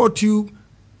support you,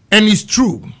 and it's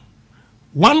true.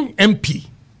 One MP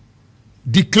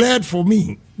declared for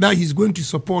me that he's going to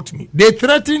support me. They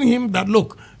threatened him that,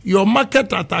 look, your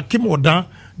market at Akyem,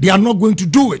 they are not going to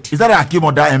do it. Is that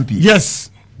Akyem MP? Yes.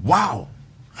 Wow.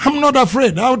 I'm not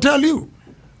afraid. I'll tell you.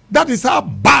 That is how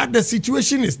bad the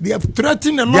situation is. They have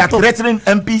threatened threatening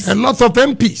MPs? A lot of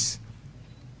MPs.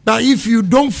 That if you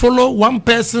don't follow one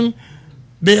person,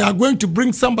 they are going to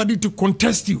bring somebody to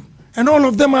contest you. And all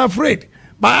of them are afraid.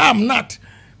 But I'm not.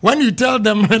 When you tell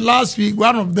them last week,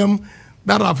 one of them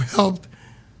that I've helped,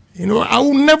 I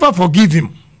will never forgive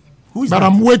him. Who is but that?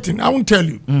 I'm waiting. I won't tell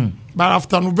you. But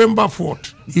after November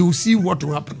 4th, you will see what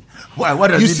will happen. Why? What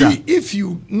does you he see, do? if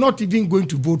you're not even going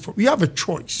to vote for, you have a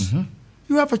choice.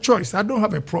 You have a choice. I don't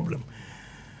have a problem.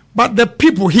 But the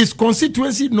people, his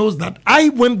constituency knows that I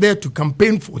went there to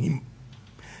campaign for him.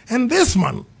 And this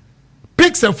man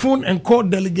picks a phone and called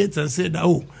delegates and said,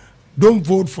 oh, don't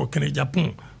vote for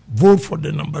Agyapong. Vote for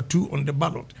the number 2 on the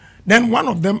ballot. Then one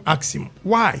of them asked him,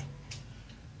 why?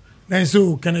 Then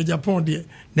so Agyapong there,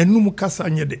 then numukasa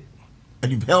nyede.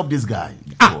 And you've helped this guy.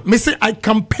 Me say I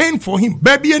campaigned for him.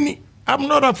 Baby, I'm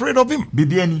not afraid of him.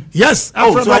 Bibiani? Yes.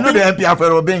 Oh, so I know the MP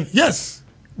Alfred Obeng. Yes.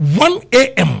 1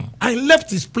 a.m. I left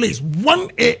his place.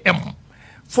 1 a.m.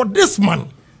 for this man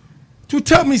to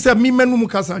tell me, say,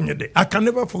 I can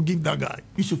never forgive that guy.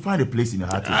 You should find a place in your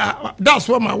heart. That's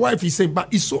what my wife is saying. But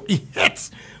it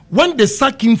hurts. When they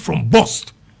sacked him from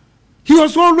Boston, he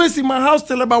was always in my house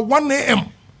till about 1 a.m.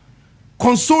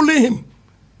 consoling him.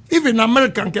 Even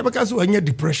American because we had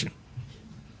depression.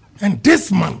 And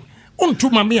this man, unto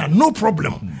Mamia, no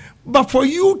problem. But for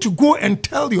you to go and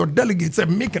tell your delegates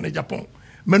and make an Agyapong,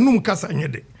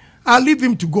 I'll leave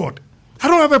him to God. I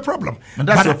don't have a problem. And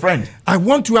that's your friend. I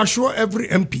want to assure every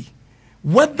MP,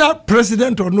 whether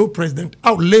president or no president,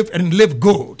 I'll live and live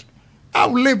good.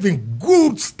 I'll live in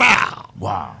good style.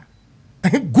 Wow.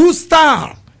 Good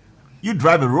style. You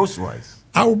drive a Rolls Royce.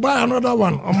 I will buy another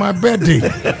one on my birthday.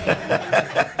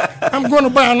 I'm going to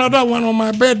buy another one on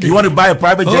my birthday. You want to buy a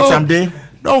private jet someday?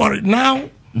 Don't worry. Now,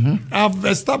 I've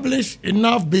established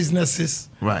enough businesses.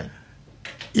 Right.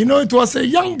 It was a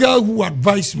young girl who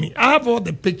advised me. I have all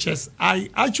the pictures. I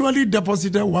actually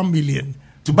deposited $1 million.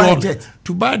 To buy a jet?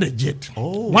 To buy the jet.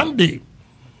 Oh. One day,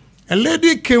 a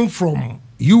lady came from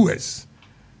US.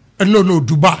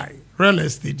 Dubai. Real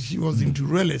estate. She was into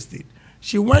real estate.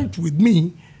 She went with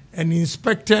me and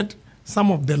inspected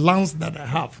some of the lands that I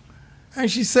have. And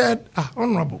she said,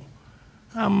 Honorable,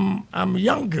 I'm a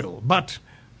young girl, but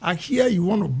I hear you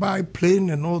want to buy plane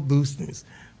and all those things.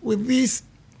 With these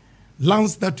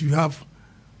lands that you have,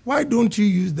 why don't you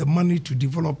use the money to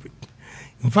develop it?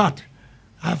 In fact,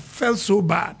 I felt so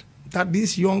bad that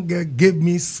this young girl gave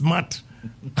me smart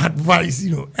advice,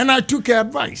 and I took her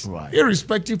advice, right,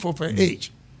 irrespective of her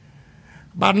age.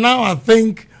 But now I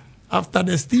think after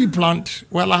the steel plant,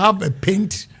 I have a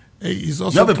paint. Is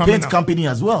also you have a paint company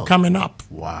as well? Coming up.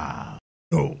 Wow.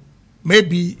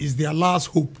 Maybe it's their last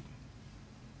hope.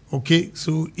 Okay,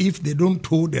 so if they don't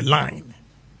toe the line,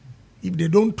 they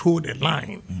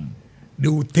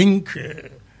will think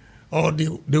or they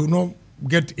will not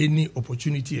get any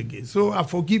opportunity again. So I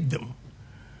forgive them.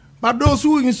 But those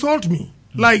who insult me,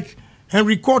 like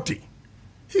Henry Corti,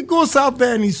 he goes out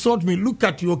there and insults me. Look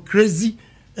at your crazy,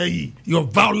 your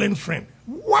violent friend.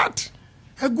 What?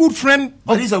 A good friend?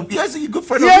 Oh, he's a good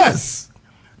friend. Yes.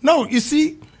 No, you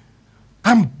see,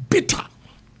 I'm bitter.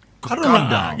 Calm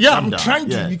down. Yeah, I'm trying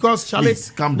to, because Charlie,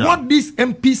 what these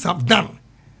MPs have done,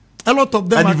 a lot of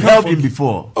them and have you've helped him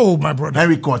before. Oh, my brother.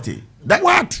 Henry Corti.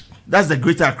 What? That's the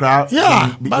greater crowd.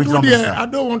 Yeah, but I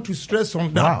don't want to stress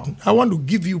on that. Wow. I want to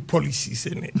give you policies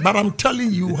in it. But I'm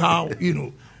telling you how,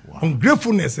 wow,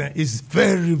 ungratefulness is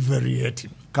very, very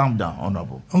hurting. Calm down,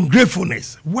 Honorable.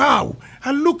 Ungratefulness. Wow.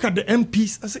 I look at the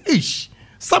MPs, I say, ish.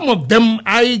 Some of them,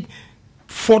 I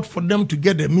fought for them to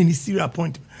get a ministerial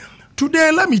appointment.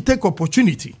 Today, let me take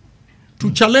opportunity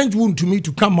to challenge one to me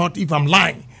to come out if I'm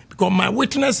lying. Because my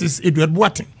witness is Edward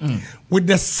Boateng. With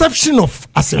the exception of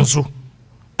Asenso,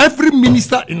 every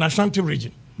minister in Ashanti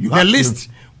region, The list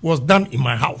was done in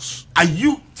my house. Are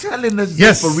you telling us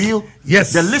Yes. this for real?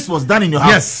 Yes. The list was done in your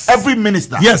house. Yes. Every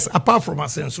minister. Yes, apart from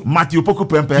Asenso. Matthew Poku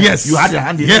Prempe. Yes. You had your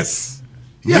hand in Yes.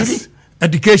 it. Yes. Really?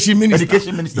 Education minister.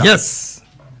 Education minister. Yes.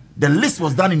 The list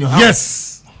was done in your house.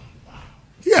 Yes.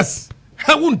 Yes.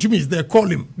 How won't you they call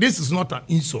him? This is not an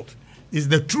insult. It's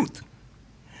the truth.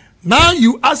 Now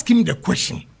you ask him the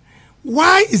question.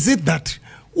 Why is it that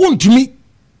won't me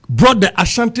brought the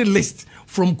Ashanti list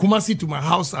from Kumasi to my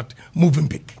house at Moving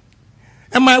Pick?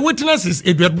 And my witness is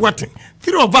Edward Boateng.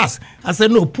 3 of us. I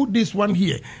said, no, put this one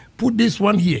here. Put this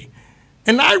one here.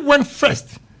 And I went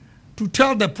first to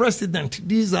tell the president,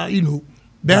 these are,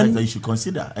 then that you should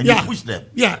consider. And you push them.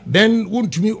 Yeah. Then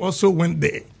Wontumi also went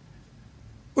there.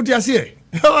 What do you say?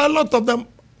 A lot of them,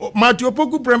 Matthew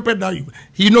Poku Prempe,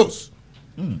 he knows.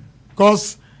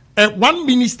 Because one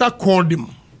minister called him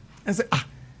and said, I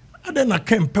then I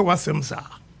came power sir.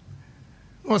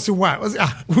 I said, why? I said,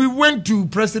 we went to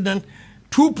president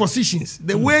 2 positions,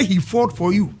 the way he fought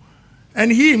for you.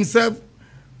 And he himself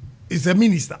is a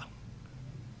minister.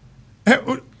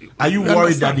 Are you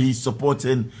worried that he's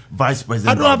supporting Vice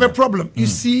President? I don't have a problem. You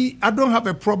see, I don't have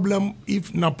a problem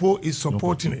if Napo is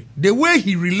supporting it. The way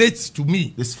he relates to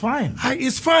me, it's fine.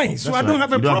 It's fine. So I don't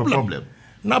have a problem.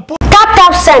 Napo.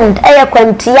 Tap send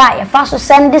kwentia faso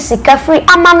send sika free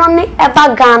amanoni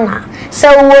eva Ghana se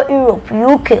wo Europe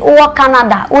UK or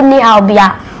Canada uni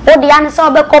haubia o di an se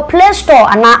obeko Play Store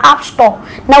and App Store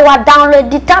na wa download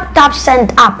the tap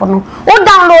send app no o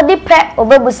download the pe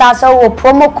obebusa se wo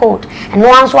promo code and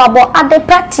once wa bo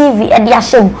Adepa TV e dia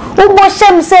shem wo bo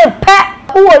shem se pe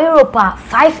who Europe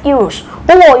 €5,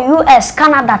 who US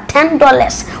Canada $10,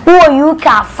 who UK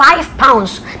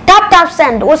 £5. Tap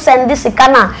send who send this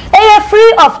Ghana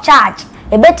free of charge.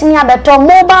 A betting a better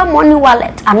mobile money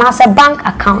wallet and as a bank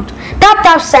account.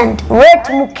 Tap send rate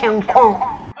mu kenkon.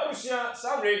 Abusia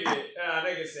some radio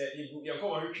like say you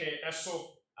come on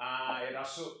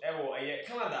so ewo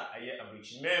Canada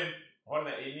abridge mem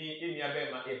ona eni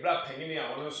abema ebra panini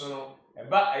a ono so no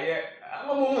eba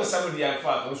amamu nsam dia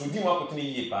fact so di mu akotini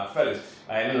yie pa fellas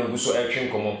na no guso etwen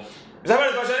komo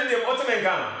Isabel question dem otemen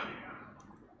Ghana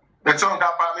Let's on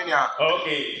that Pamania.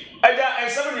 Okay.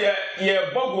 Ensam dia ye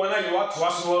bogo na ye wato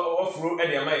aso ofuro e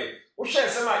de mai wo hwe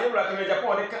ensam a ye wura kan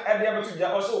Agyapong de ka de abetu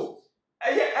dia also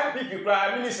NPP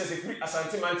pra ministers free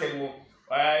asante mantem mu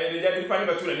ye de pa ni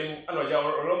betu na nim ana oja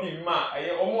orobi ma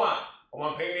omo a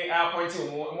omo penge appoint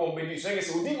omo bedi so ye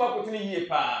se odi mu akotini yie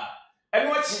pa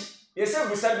eno achi ye se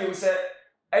busa bi se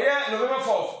November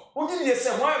 4th odi ye se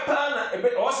ho pa na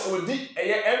ebe o se odi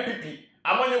NPP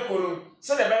amanyo korum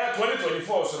se the better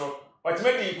 2024 so no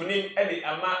otimedi ikunim e de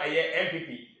ama NPP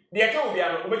de aka obi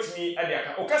ano obetimi e de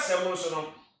aka okasem no so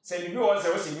no se bibi wo se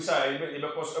wo se busa e be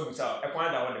koso abusa e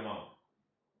kwan da wo de ma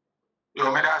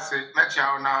yo me da se na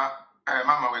chia na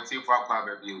mama we ti fo akwa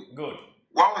ba bi good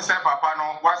one we say papa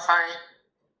no wa sign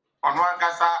ono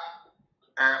ankasa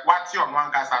wati ono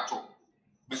ankasa to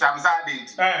bisa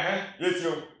date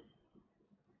yetio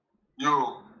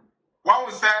yo one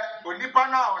we say onipa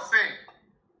na o say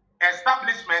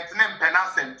establishment name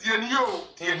penasem tieni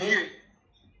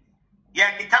ye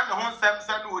di kan ho nsem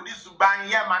no odi suban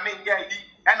ye ma ne nya yi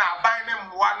e na aban ne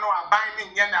mwa no aban ne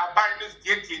nya na aban ne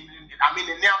tieti I mean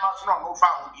ne ama so no fa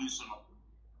ho di su no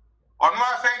ono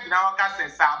asan gina waka se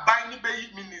sa aban ni be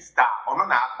minister ono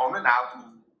na abu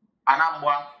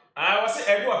anamboa was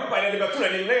say every people dey betu na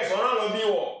ni ne so no bi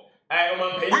wo o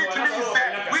man pay which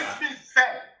means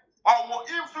say or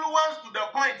influence to the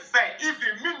point say if the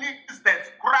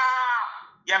ministers cry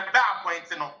yemba point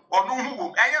no onu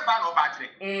hu eye ba no ba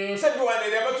kire say you want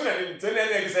dey betu na ni say na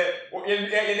say ye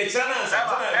dey kira na answer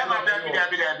say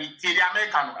na be ti the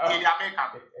American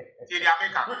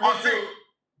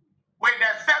with the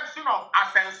exception of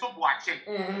Asenso Boache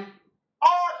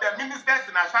all the ministers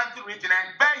in Ashanti region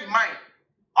and bear in mind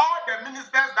all the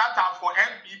ministers that are for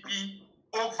NPP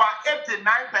over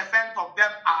 89% of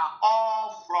them are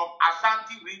all from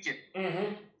Ashanti region.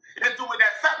 It's with the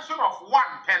exception of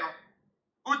one pen.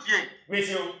 With the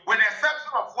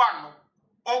exception of one,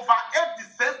 over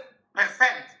 86%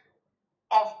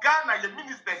 of Ghana, the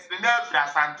ministers in the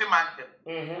Ashanti Mountain.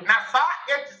 Now,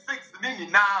 86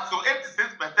 now, so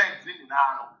 86%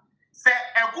 now. Say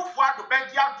a good for the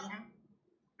Benjamin.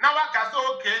 Now I can say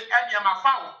okay, and you're my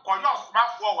found, or your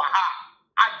smart for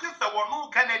I just one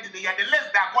Kennedy, the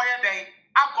list that boy day,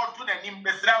 I got to the name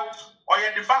or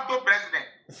your de facto president.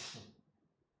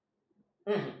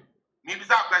 Maybe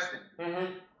that president.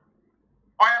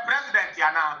 Or a president,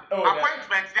 Yana.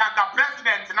 Appointment, the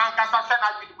president, now Cassation,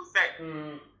 I will say.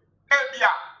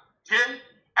 Ebia, Jim,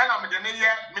 and I'm the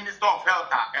Minister of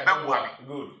Health,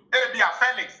 good. Ebia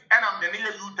Felix, and I'm the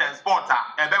near youth and sport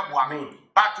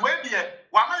but when the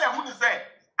one who say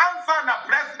answer the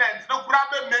president no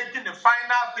problem making the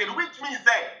final say, which means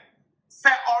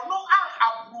say or no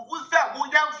approve say we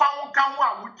young found come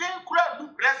one we didn't do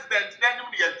president then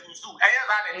we are too soon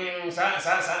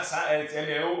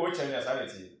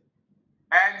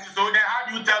and so then how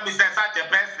do you tell me say such a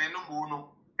person no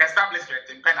establishment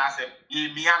in Penasem ye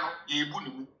miano ye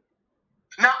bunu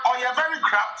now or you're very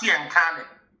crafty and cunning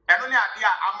and only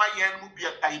idea ama yen mu be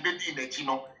a ibedi na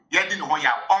chino ye di no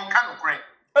ya on kan no kre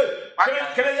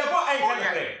can I yabo ai kan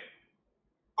kre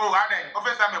oh aden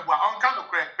officer me bua on kan no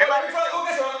kre e ba okay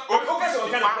so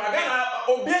kan agana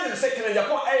obi en se kan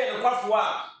yabo ai no kwafo a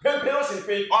pempero se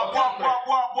pe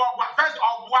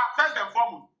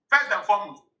first and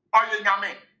foremost oye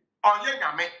nyame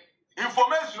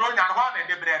information on yan one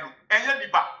de bre no enye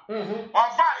nipa on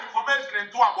fa information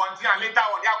into abonti and later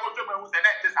on ya go to me who say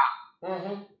that is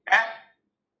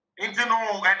into no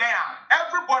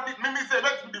everybody me say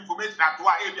let the information at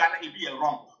why e be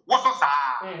wrong what's so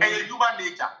a human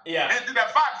nature and the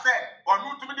fact say on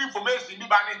you to the information be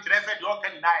ban interested you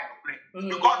can deny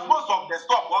because most of the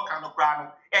stuff what kind of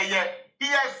plan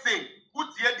say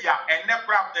put here dia and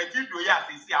never a video ya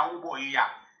see a wo boy ya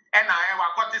and I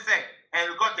wa say and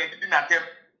we got it in attempt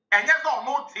and yes or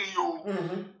no to you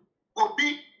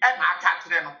obi and I catch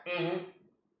them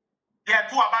yeah,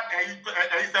 two about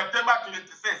September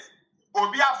 26th.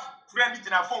 Obi have friend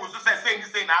in a phone, so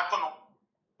say na atono.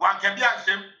 One can be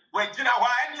ashamed when Gina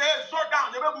why so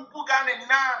down, you will book and in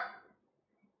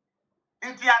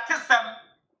the artisan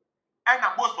and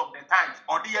most of the times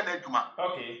or the end juma.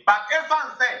 Okay. But if I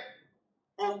say,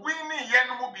 oh, we need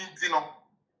yenu bintino.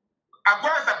 I go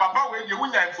as a papa when you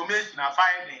win your information, I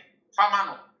find it,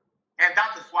 famano, and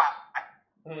that is why.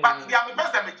 But the other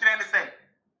person me say,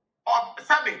 or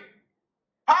Sabi.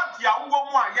 Party a wo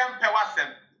mu a yempe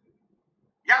wasem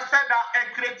ya said that a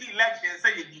creative election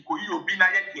say you go you be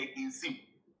na ye against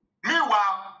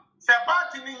meanwhile say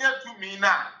party ni here to me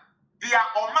na dia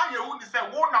oma ye wu ni say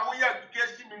wo na wo ye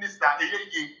education minister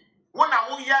eyeye wo na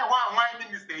wo ye wan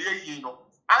minister eyeye no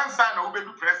answer na wo be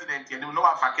do president ye no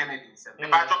afa Kennedy say e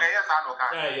ba to e yes no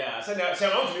kan yeah say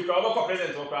no to be ko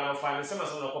president o kan no fa say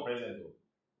so no ko president o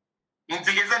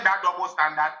integration that double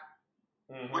standard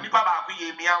onipa ba ku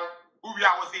ye miawo Ubi I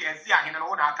was say and see I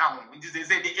know that account, which is they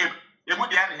say the emu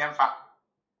de na yemfa.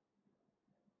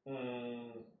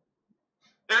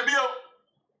 Ebio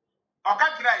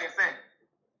okachira ye say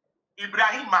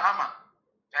Ibrahim Mahama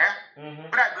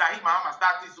Ibrahim Mahama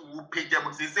start this page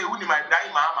them say who ni my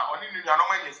Ibrahim Mahama oni ni no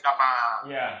man yes kapa.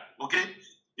 Yeah. Okay.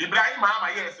 Ibrahim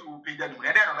Mahama yes who page them and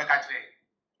then no make achire.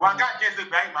 One guy just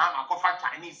Ibrahim Mahama go for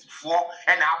Chinese for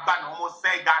and aba no almost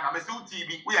say Ghana me see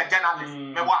TV we are journalists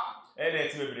me wa.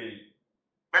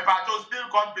 Me pato still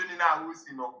company na who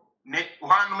see no ne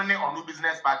one money on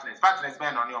business partners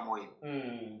men on your way.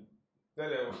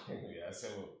 Yeah, so.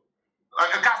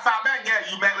 Kasa ben here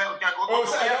you may well go. Oh,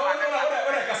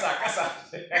 what kasa.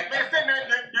 Me say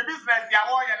the business ya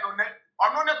wo ya no ne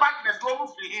ono ne partners no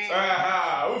free.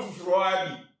 Who fro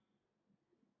abi.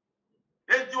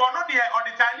 E you ono there or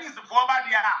the Chinese for ba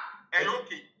there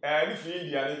okay. If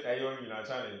India I you na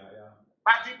China yeah.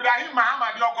 But Ibrahim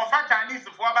Muhammad, you are Chinese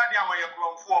for about the way you're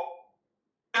for.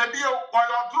 Ebio, or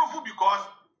you're truthful because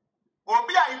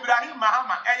Obia Ibrahim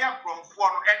Muhammad, from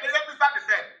four, and then let me start to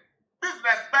say,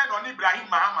 business spend on Ibrahim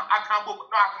Muhammad, I can't book.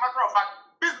 No, as a matter of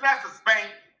fact, business spend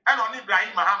and on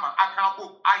Ibrahim Muhammad, I can't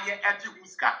book. I hear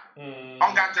Agyapong.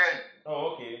 On Ganjan.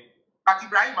 Oh, okay. But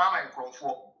Ibrahim Muhammad from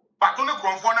four. But only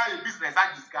from four now, your business,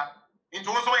 I just got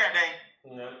into also a day.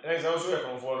 There's also a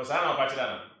conform, so I'm not patching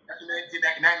that.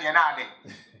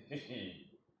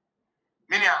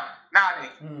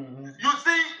 You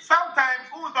see, sometimes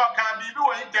who can be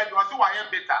doing interview or say why am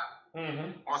better.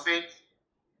 Or say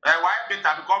why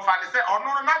better because I say oh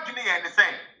no not doing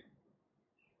anything.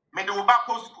 Me do back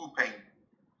school pain.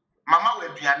 Mama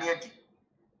will be an eti.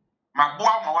 My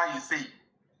boy ma you say.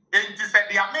 And he said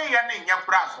the American young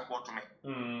brass support me.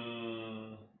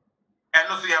 And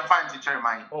also you find teacher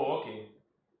mine. Oh okay.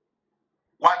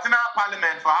 What's in our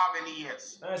parliament for how many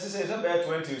years? It's about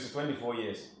 20 to 24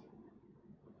 years.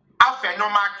 After no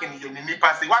marking in the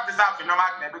Nipa say, what is after no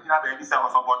marking? Everything I've been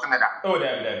supporting that. Oh,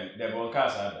 the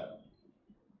broadcast had that.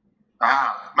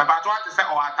 My but what is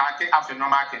or attacking after no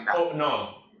marking that? Oh,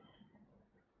 no.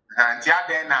 And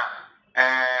then,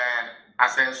 I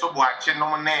said, so watching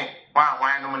no name,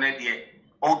 one no name, dear,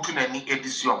 oh, to any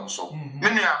edition. So,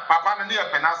 Papa and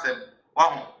near Penasem,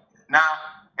 now,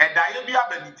 a diabia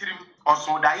benitrim.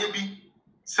 Also, Diaby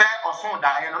say or so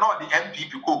die and not the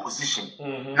NPP co-position.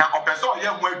 Now, a person,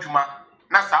 young word,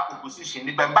 Nasa opposition,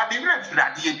 the Bamba, the red for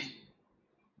that Diaby.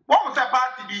 What was a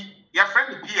party be your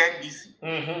friend the PNDC?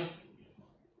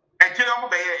 And tell them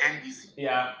about NDC.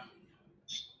 Yeah.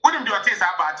 Wouldn't do a taste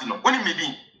about you, wouldn't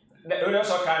be. We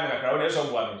also kind of crowd, there's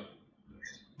someone.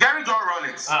 Gary John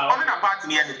Rollins, only a party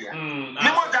near the year.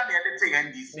 No more than the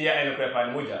NDC. Yeah, and a prepare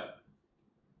Muja.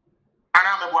 And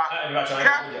I'm a one.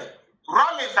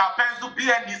 Rollins are pencil,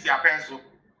 PNDC are pencil.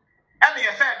 And he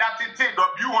said that it said,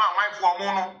 you want wife for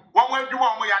mono. One way you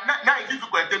want me, now it's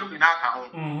difficult to do in our town.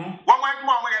 One way you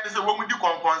want me, is a woman you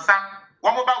can concern.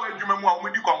 One mobile way you want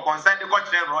me to concern the Coach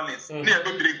Rollins near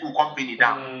the very cool company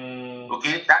down.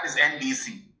 Okay, that is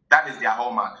NDC. That is their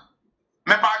hallmark.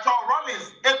 Mepacho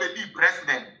Rollins ever be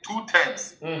president 2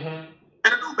 terms. It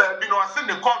do be no send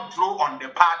the control on the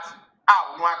party.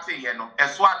 Ah, no, you know, a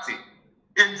swati.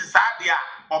 In the Sadia,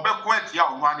 or Bequet, ya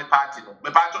on one party.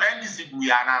 Mepacho NDC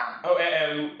Guyana. Oh,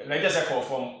 I just a call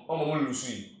from Omo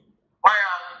Lucy. Why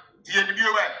are the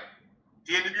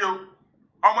NBO?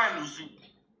 Omo Lucy.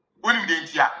 Winning the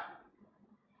year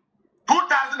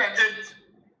 2008.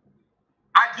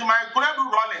 Agyapong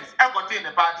Rollins ever in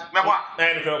the party.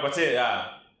 And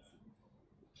yeah.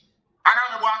 And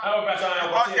I'm one.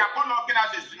 Because they are looking at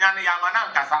this Sunyani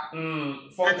Yamanankasa.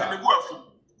 For the Buafu.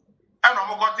 And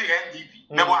I'm going to NPP.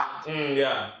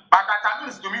 Yeah. But that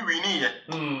means to me, we need it.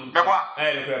 Memoir.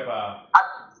 And prepare. I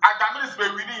means we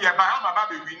need it. Mahama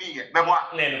Baby, we need it. Memoir.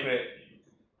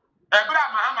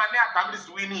 Abraham Mahama is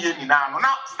winning it now.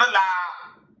 Now, Stella,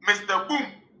 Mr. Boom.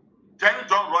 Jerry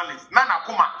John Rollins, Nana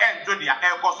Kuma, and Junior,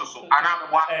 and Gosso, and I'm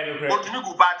one. What do you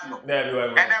go back to? And then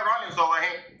Rollins over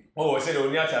here. Oh, I said,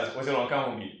 Oniatas was on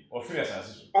Kambi, or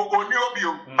Phineas. Oh,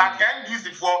 Oniobio, but can use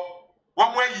it for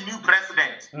one way you knew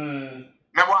president.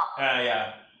 Memoir.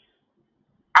 Yeah.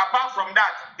 Apart from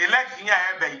that, election year,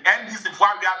 and this is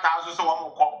 1,000 so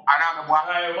one and I'm one.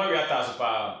 I want your task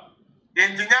power.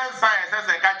 Engineer science as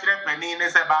a catcher penny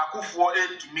is about 4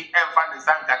 to me and find the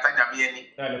San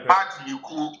Catania. Party you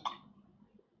cool.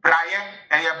 Brian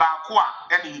and your Bakua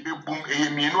and you be boom, a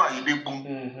minu, you be boom.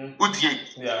 Would ye?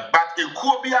 But a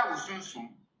copia will soon.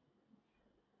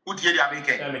 Would ye make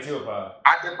it? At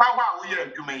the power we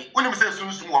are to me, when you say soon,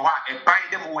 and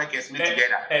bind them workers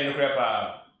together. And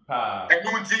prepare. And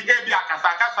you would see Abia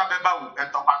Casacasa Beba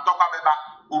and Topa Beba,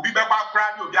 who be Beba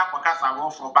Cran, you'll be up for Casa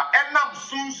Roffro, but and now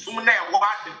soon,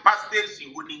 what the past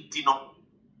station wouldn't know.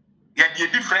 Yet the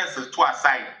differences to our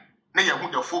side. Nay, you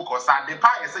would focus on the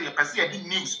pie, say you perceive the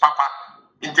news, papa,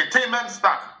 entertainment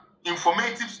stuff,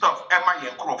 informative stuff, Emma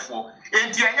and Crawford.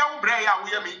 And the young Bray,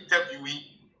 we are interviewing.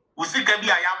 We see can be a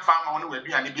young farmer who will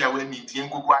be an Ibia meeting,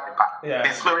 Adepa.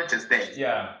 The spirit is there.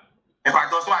 Yeah. If I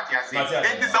just what you say,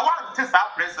 it is a one test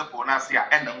our principle, Nasia,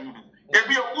 and the movie. If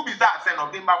you will be that send of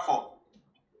November 4.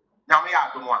 Now, we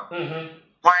are the one.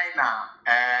 Why now?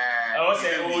 I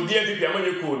say, oh, dear, when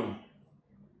you cool.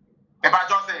 If I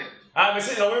just say, I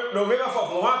say, November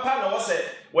 4th, one panel was said,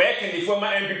 where can the former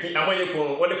NPP and when you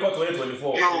call what they call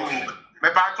 2024? Me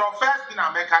about your first thing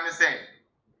I make say,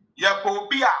 your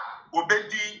pobia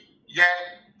obedi ye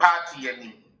party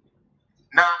any.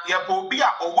 Now, your pobia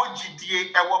or what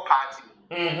GDA our party.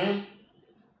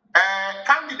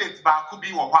 Candidates back could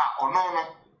be or no,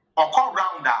 or call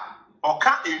rounder, or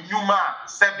can't a new man,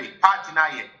 Sebe, party na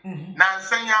ye.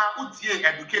 Nansenya Utie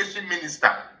education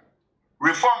minister.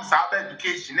 Reforms our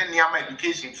education and Yama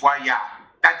education for ya.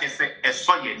 That is a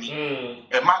soyeni,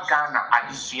 a magana,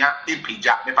 addition, a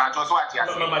pija, the patos what you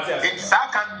in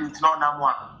second bit no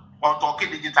namwa, or talking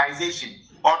digitization,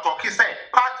 or talking say,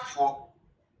 part for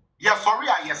yes, sorry,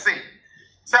 I say.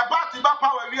 Say, party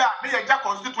power we are near a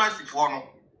constituency for no.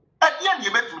 At the end,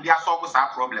 you bet to their solve our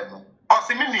problem. Or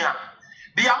similar,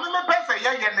 the amendment person,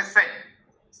 yeah, say,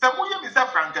 Samuel Mr.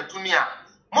 Frankatunia,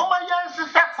 Mama Yan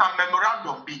set some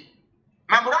memorandum be.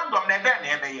 Memorandum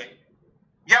never yet.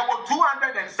 There were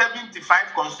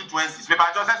 275 constituencies. Maybe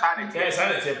I just said yes, I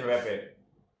didn't say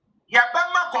yeah,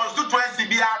 Bama constituency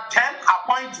be 10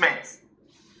 appointments.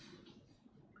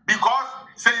 Because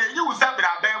say you said there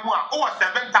are over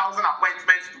 7,000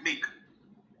 appointments to make.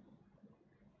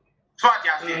 So I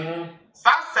just say,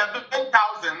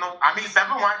 7,000, no, I mean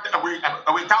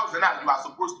 7,000 you are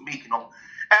supposed to make, you know.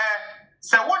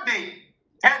 So what day?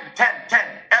 10,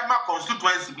 Emma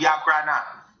constituency be Akrana.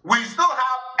 We still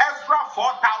have extra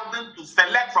 4,000 to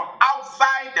select from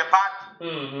outside the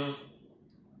party.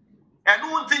 And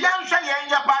we the young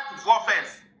party for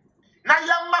first. Now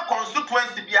Yamma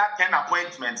constituency be 10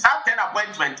 appointments. Have 10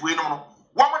 appointments, we know.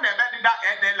 Woman embedded that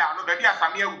NL, no baby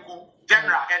Samia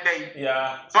General and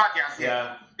yeah. So I can say,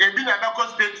 a bit of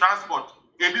state transport,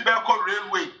 a bit of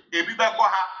railway, a bit of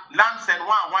lands and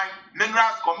wine,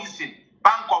 minerals commission.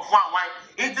 Bank of one wine.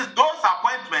 It is those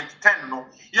appointments 10 no.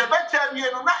 You better me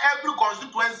no na every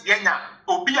constituency yenya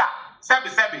obi a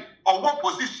sebi or one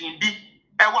position bi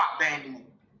e wa ben ni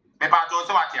me ba jo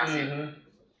se wa ti ase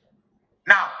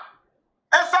now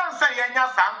esan se yenya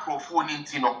sankrofo ni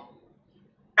ntino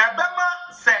ebema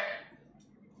se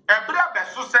ebra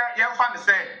beso se yemfa ne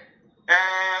se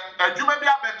adwuma bi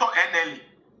abeto NL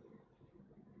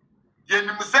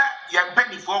yenim se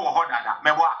yempanifo wo ho dada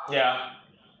mebo yeah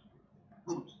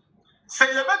say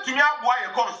yebetumi aboa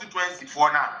ye constituency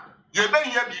for na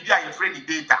yebehia bibia ye free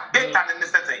the data ne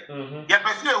necessary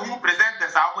yebesi ehu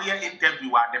presenters a wo ye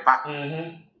interview Adepa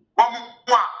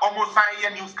omo sign ye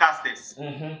newscasters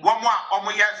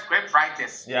omo ye script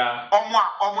writers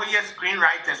omo ye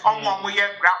screenwriters omo ye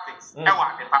graphics e wa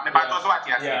Adepa me ba to so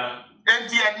ati ase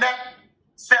enti ene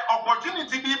say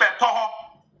opportunity bi beto ho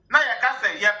na ye ka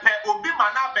say ye pe obi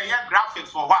ma na be ye graphics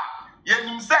for wa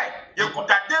yenim say ye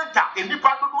kuta data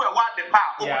enipa dodo e wa Adepa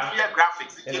omo ye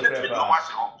graphics ye be to wa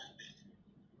she ho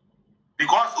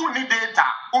because who need data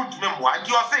who do me more and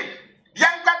you say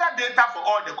yan gather data for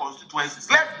all the constituencies.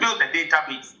 Let's build a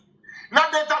database. Now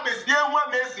database, you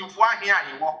want medicine for here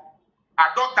you walk,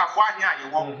 a doctor for here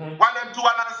you walk, one and two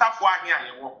answer for here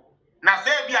you walk. Now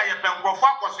say be a pengrofa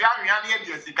because you are near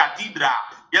the cathedral.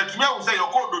 Yet you may say your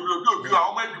code do you are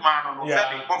only man on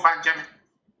the confine.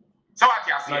 So what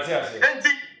you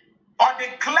say? Or the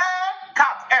clear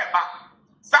cut ever.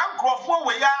 Some crofo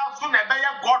we are soon a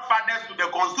godfathers to the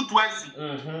constituency.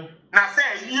 Now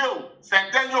say you, say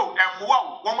then you, and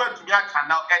wow, one way to be a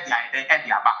channel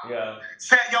Eddie.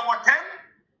 Say your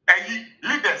 10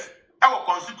 leaders, our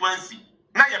constituency.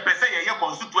 Now you say your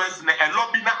constituency and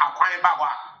lobby na acquire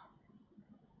bawa.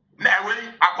 Now we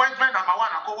appointment number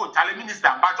 1 I go tell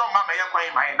minister, but your mama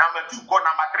my number 2 go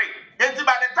number 3. And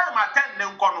by the time I attend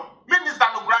them minister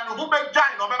no grant who be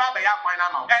join no be my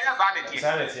number.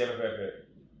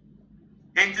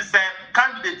 And to say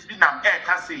candidates be nam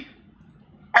can say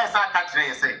as I catch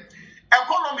they say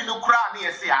economy no cry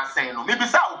near say I say no maybe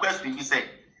so question be say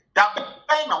that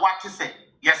no what you say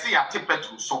yes say I tip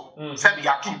to so say be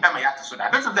akim am ya so that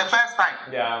this is the first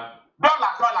time dollar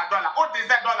what is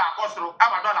that dollar cost am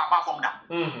a dollar apart from that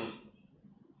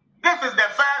this is the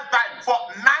first time for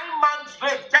 9 months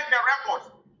straight check the records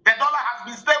the dollar has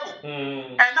been stable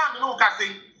and now you can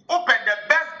say open the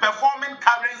best performing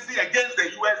currency against the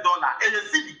US dollar.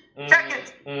 ACD. Check it.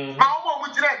 Maomo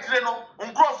mujire no.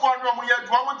 Unkrofo no mo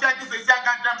yedu mo check say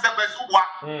Ghana se besuwa.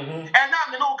 And now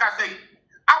me no can say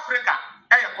Africa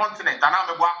a continent and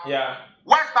I'm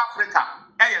West Africa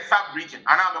a sub-region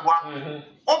and I'm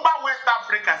over West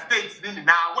Africa states ni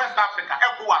na West Africa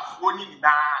ECOWAS woni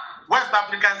na West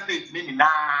African states ni na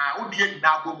odi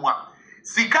na bomwa.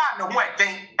 Sika no ho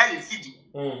eten ACD.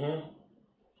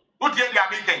 What do you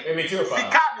have eaten?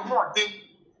 Sika more thing.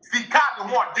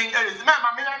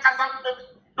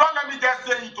 Don't let me just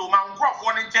say it to my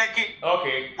one and check it.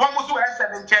 Okay. One was to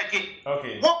and check it.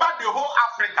 Okay. What about the whole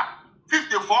Africa?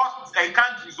 54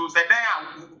 countries who say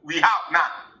there we have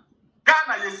now.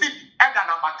 Ghana, you see, at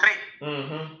number 3.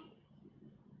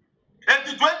 And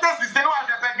the 20th is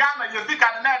Ghana, you see,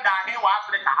 Canada,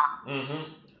 Africa.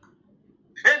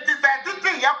 It is a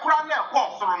thing you are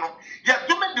you have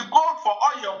to make the goal for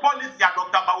all your policy,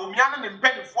 Dr. Baumian and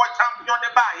Penny for champion the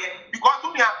buy because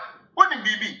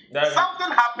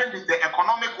something happened in the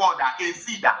economic world that is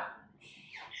see that.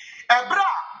 Ebra,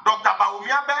 Dr.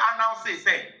 Baumian announced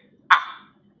say,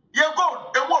 you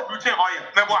go, the world will change oil.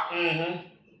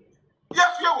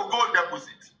 Yes, you will gold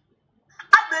deposit.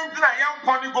 I think that young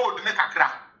pony gold in the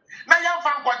crack. Now, young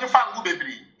fan, what you found,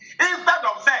 baby. Instead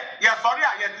of saying, yes, sorry,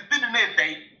 I didn't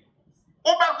say,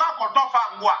 Uber Kotofa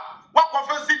and what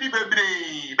confess CD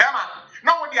baby, Bema.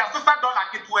 Now with the assistant dollar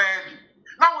kit where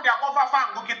now with the offer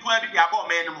fan book it where the above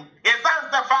men. It sounds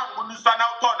the fan when you stand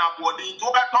out on a boarding to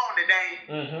beton the day.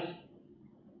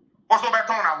 Also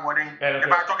beton a boarding.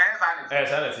 About to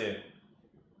answer.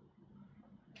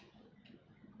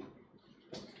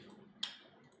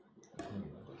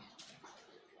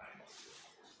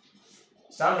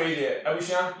 Some radio,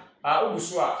 Abusha,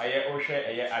 Ubusua,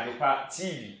 Ohwe, Adepa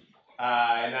TV,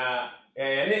 and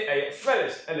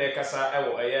fellas, and the Casa,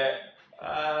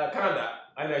 Canada,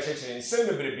 and the section, send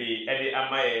the baby, and the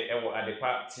Amaye,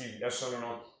 Adepa TV, as so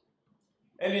no.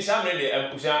 And the some radio,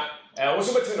 Abusha,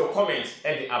 also between the comments,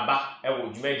 and the Abba,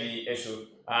 Jumedi, Esho,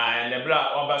 and the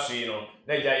Bra Obasu, you know,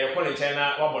 they are your calling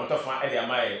China, or Bontofa, and the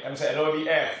Amaye, and say, no, be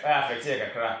affected a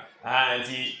crack. And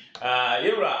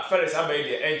Yura fellas abay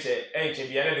the enche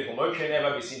bi ane de commotion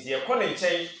never be seen here calling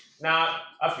chain now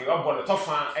afi obo the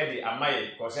tofa e de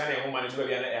amaye cause ya na ho man do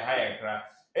bia na e higher kra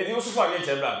e di usu for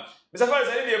enche bla Mr. Fellas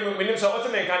any dey menim so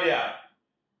what men kan dia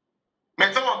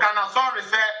Metamo Ghana, sorry,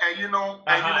 say, you know,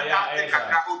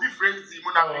 Obi phrase,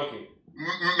 okay.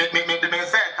 Me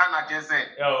say, Ghana just say,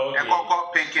 oh, okay. Go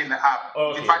picking the app.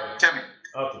 Okay. In fact, tell me.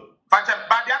 Okay. But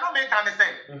they are not making any say.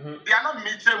 They are not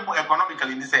meeting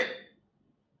economically in the say.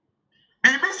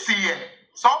 BBC,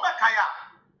 so Kaya,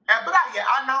 Ebra, ye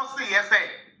announce, yes,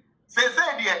 say,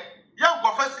 dear, young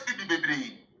go first city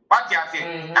baby. What you say?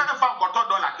 And I found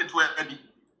 $1 kit to a baby.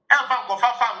 And found go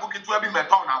far look to a bit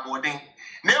meton aboarding.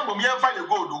 Name will me and find you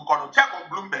go to check on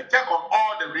Bloomberg, check on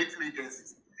all the rating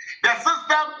agencies. The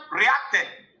system reacted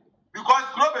because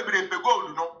globally they go,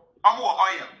 you know, more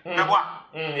oil.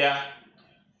 Yeah.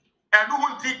 And who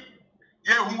would think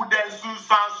you who then soon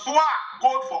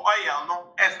code for oil,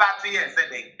 no, and starting and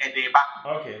said Adepa.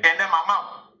 Okay. And then my mom,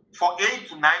 for 8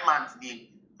 to 9 months, the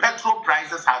petrol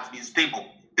prices has been stable.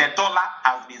 The dollar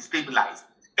has been stabilized.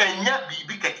 And yet,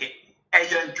 and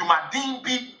Jumadin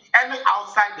be any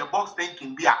outside the box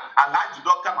thinking be a large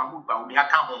doctor Mahmoud Baumia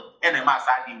come home and a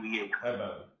massadi we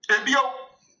Ebio,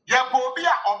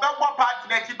 Yabobia or Belmo Party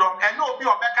next drum and no be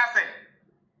or Becca say.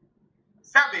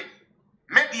 Sabi,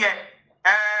 media,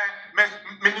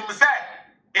 minimum say,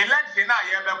 election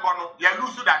I ever bono,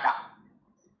 Yalusu Dada.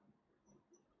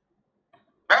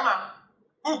 Bema,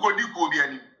 who could you go the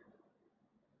enemy?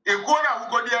 A corner who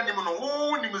got the animal,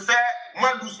 who say,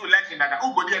 one lose election that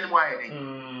who got the animal.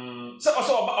 So,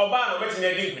 Obama, what's in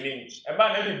your link?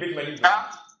 About every big man.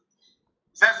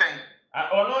 Saying,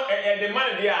 or not, the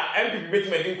man there, NPP big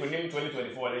man in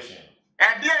 2024 election.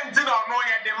 And the end of no,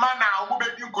 the man now who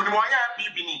bet you could know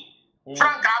PPN.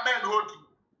 Frank Abel Road.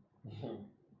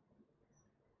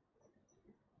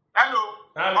 Hello,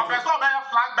 Professor Bear,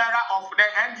 flag bearer of the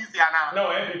NDC now. No,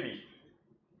 NPP.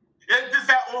 It is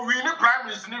a winning prime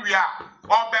minister or the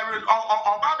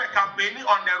campaign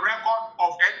on the record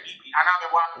of NPP.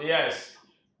 Yes.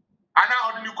 And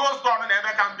now the coast on the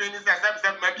campaign is except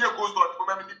maybe a coast on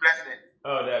the president.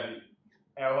 Oh, David.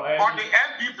 On the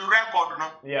NPP record, no?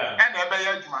 Yeah. And now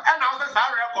the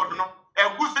record, no?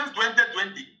 Since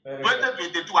 2020,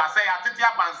 2022, I say, I think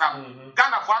I'm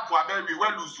Ghana for to we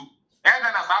will lose. And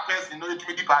then as a person, no, it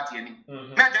will be party.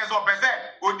 Not just a person,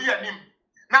 or dear him.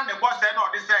 Now the boss said, no,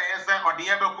 this is or the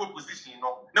ever good position,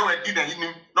 no, I didn't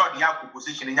him, not the output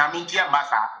position in Yamintia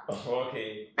Massa.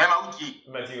 Okay. Emauti,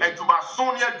 and to my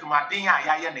Sonia, to my Dina,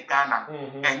 Yaya, the Ghana,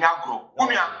 and Yagro,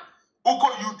 Umia, Uko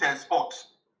Youth and Sports,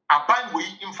 a way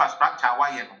infrastructure,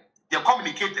 why the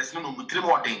communicators, no, with 3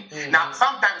 more things. Now,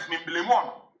 sometimes me blame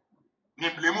one,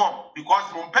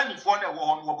 because Mumpenny for the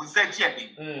one will say,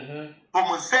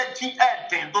 From said T. Ed,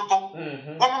 Toto,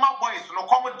 one of my boys, no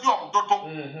common job, Toto.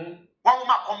 One of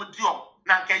my comedian,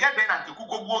 Nankaya then and the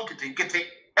Kuko walk it and get it,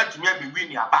 and to maybe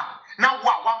win your back. Now,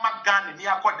 what one man gun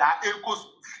near Koda, Elkos,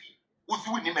 who's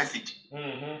winning message.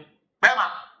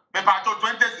 Bema, Mepato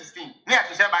 2016, near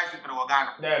to share bicycle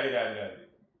organa.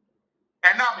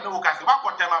 And now, we know what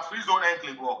time a free zone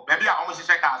entry go. Maybe I almost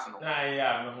check us.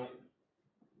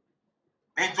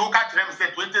 And to catch them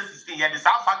said 2016, yeah, the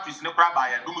South factories in the crab by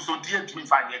a Dumuso dear to me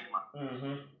 5 years.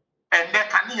 And there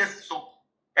can yes so.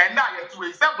 And now you to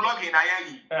a blog in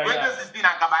IAE. 2016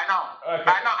 and by now.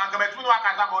 By now, I'm going to work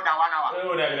as more than 1 hour.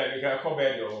 Oh,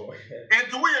 and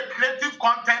to be a creative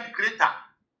content creator.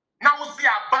 Now we see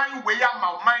a buying way out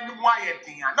my mind wired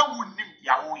thing, and no one knew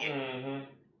Yahoo.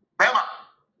 Bema,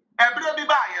 everybody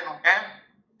buy, you know,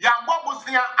 Yambo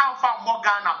Sia Alpha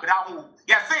Morgana Bravo.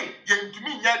 Yes, say, you to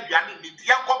me, yet, the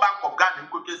Yanko Bank of Ghana,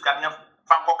 cookies can have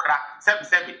Fankokra,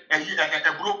 77, a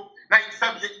group,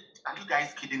 97. Are you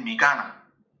guys kidding me, Ghana?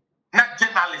 Not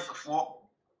journalists for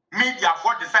media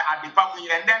for the side at the family,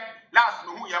 and then last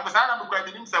no, you must have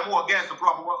been some more guests from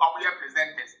our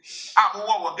presenters. I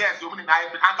will guess you and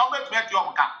come to met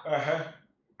your car.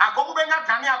 I go back at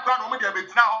Tanya Crown with a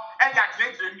bit now, and I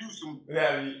trade the news.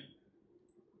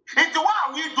 Into why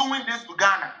are we doing this to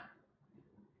Ghana?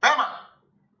 Bema,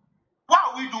 why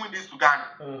are we doing this to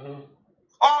Ghana?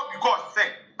 All because,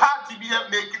 say, party be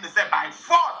making the say by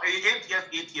force 8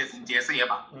 years in JSA.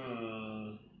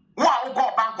 Wow,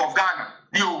 go Bank of Ghana.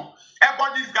 You,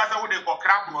 everybody's guys are what they call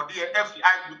crab or the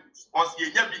FCI or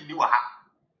CNB new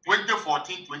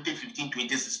 2014, 2015,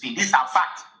 2016. These are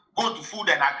facts. Go to food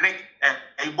and agri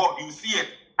a board, you see it.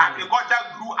 Agriculture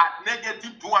grew at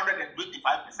negative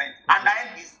 225%. And I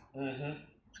end this.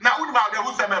 Now, what about the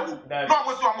who's no,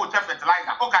 what's your more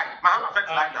fertilizer? Okay, my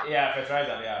fertilizer. Yeah,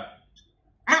 fertilizer, yeah.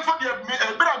 Me for the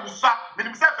Musa,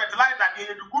 minimum fertilizer, the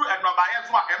good and no bias,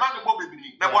 a man of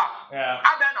baby. Yeah.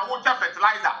 And then I want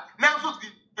fertilizer. Now,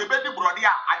 the baby brother,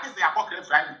 I just say I pocket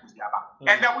fried because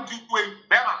and then would you do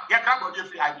Bema, you can't go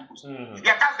free ID because you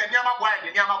can't say Yama wide,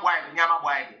 Yama wide, Yama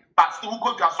wide, but still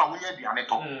go to a Samuel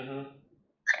Dianeto.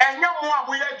 enya mo a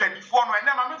mo ye dwadifo no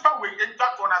ena ma me fa we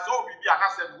enta to na so bibi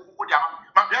anase wo dia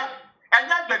ma be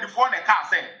enya dwadifo na ka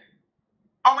say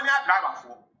omni a driver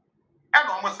fo e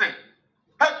no mo say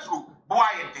petrol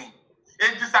boy den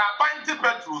enti sa banti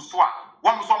petrol so a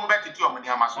wo mo so mo betiti omni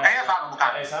ama so enya sa no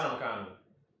ka sa no ka no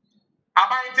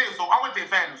abanti so omo te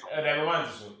fan so e be man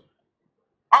so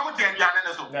omo te aduane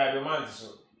ne so da be man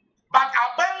so but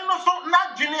aban no so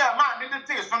na junior man ne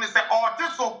te so ne say o te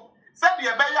so said the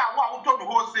Abaya, what to the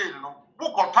wholesale, no,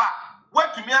 book or part,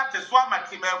 what to me at the swam at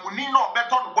him, and we no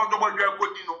better on what you're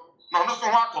good, no, no, so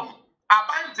what on. I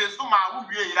bind to some who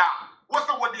be ya. What's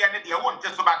the word the end of your own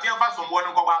test about your first one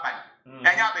go by?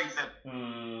 And ya base.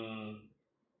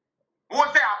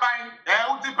 What's the Abine,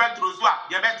 Uti Petro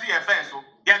swap, your better affairs, so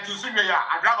get to see me.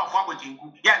 I'd rather forward you,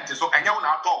 yet, so I know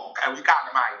not talk, and we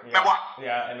can't mind.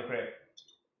 Yeah, and the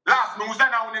last no say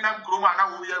na woni nam kroma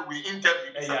na we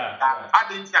interview I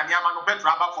didn't say nyama no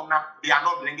petrol aba from na they are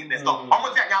not bringing the stock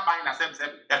almost say nya buying na same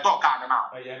the talk card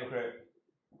now yeah no correct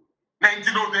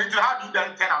 90 no how do you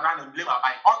then turn around and blame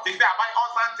abai or they say abai all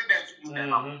something then you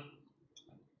know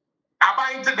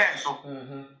abai to them so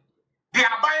the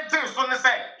abai to so ne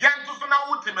say yan to so na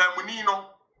wuti ma muni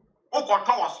no o ko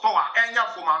to store enya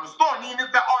for man store ni ni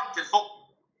say on te so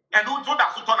and who to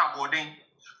that so turn aboarding.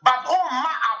 But oh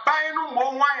ma abai no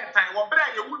mo wan time wo bra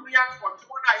ye wunu ya for ti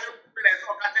wona ye press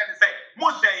o ka tell say mo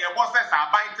share ye boss say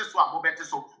abai te so abobete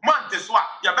so man te so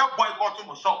ye be boycott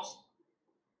mo shops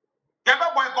ye be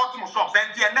boycott mo shops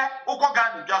and ye na o ko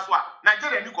Ghana just wa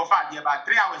Nigeria ni ko fa dey about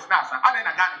 3 hours na sa ade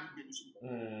na Ghana ni dey nusu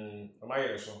o ma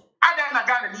ye so ade na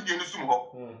Ghana ni dey nusu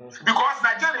ho because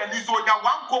Nigeria ni so ya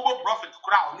one kobo profit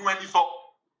kura onu ani so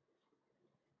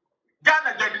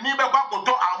Ghana did ni be kwa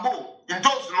koto amo in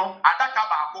those no adaka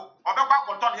baako obe kwa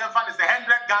koto ne fa ne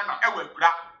 100 Ghana e we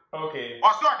kura okay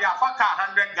also they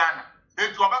afaka 100 Ghana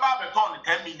e to obe ba beton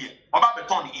 10 million oba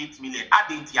beton 8 million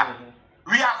adentia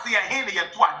we are see here ne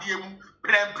to ade mu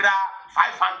brembra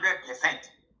 500%.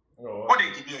 What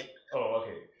did you do? Oh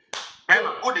okay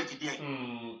what did you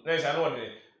do? Let's know what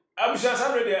I'm sure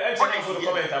somebody there actually for the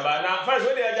comment about now first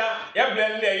we dey ya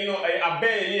blend there you know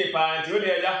abey ye pa nti we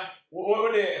dey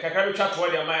wo de kakra bi twa to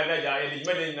de ma na ja e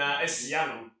de na asia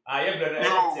no ye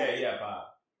blend e ya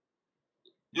pa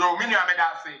yo mini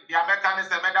ameda say the American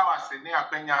say meda was ne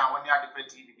akwanya woni Adepa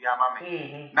TV di ama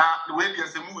me na we dey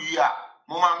say mu yi a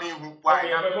mo ma me hu kwa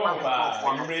ya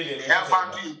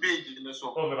fan to page ne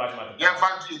so ya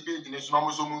fan to page ne so no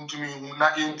mo so mu ntumi hu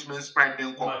na intimate spread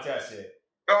den ko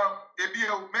ebi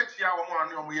o metia wo mo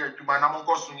na o mo ye adwuma na mo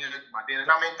nkoso ye adwuma den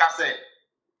na me nka say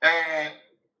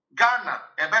Ghana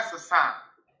ebesesa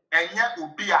enye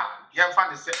obi a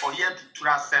yemfa ne se oye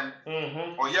tutura sem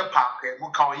oye paake mu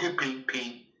ka oye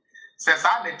pain se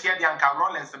sa ne tie de anka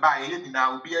Rollins ba ye dina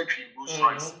obi atwi Rolls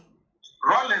Royce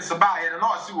Rollins ba ye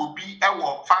no se obi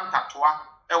ewo Fanta toa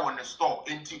ewo ne store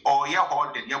enti oye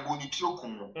holding ye boni ti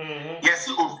okun yes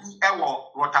obi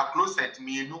ewo water closet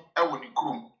mienu ewo ni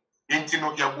krom enti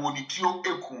no ye boni ti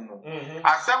okun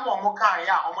asem wo mo kan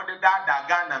ya o mo de da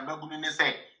Ghana magunu ne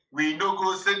se we no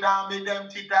go sit down with them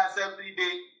cheaters every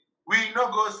day. We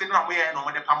no go sit down where no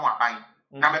money pamu abai.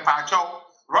 Na me pa cho.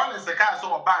 Rollins the car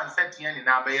so oba and set here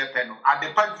na be ye no.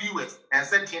 Adepa viewers and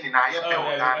set here na ye pe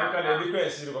o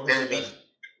Ghana.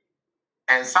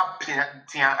 And sub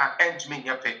tia end me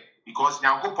ye pe because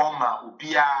Nyankopon ma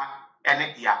obia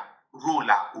ene dia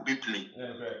role obi play.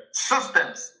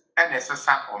 Systems and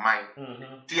necessary or mine.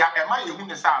 Tia ema ye hu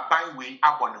ne sa abai we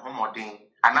abon homodin.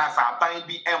 Anasa aban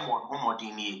bi emon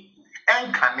homodin ni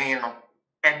enkane no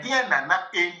ede na na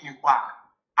enyi ho a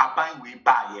aban we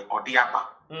ba ye ode aba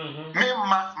me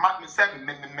me say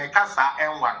me kasa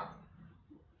enwa no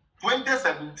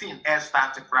 2017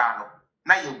 start kra no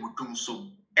na ye wudum so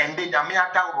ende nyame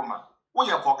ada roma wo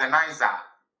ye organizer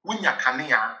wunya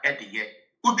kanea ede ye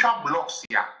utwa blocks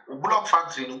ya block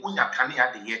factory no wunya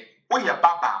kanea de ye wo ye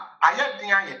baba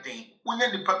ayedin ayedin wunya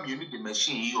nipa mienu de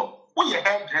machine yo wo ye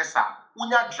hairdresser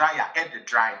unya dryer at the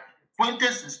dry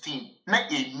 2016 na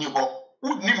eni ho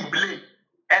unim blade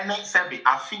ene sebe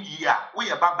afin yi a wo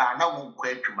ye baba na wo nkwa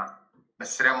adwuma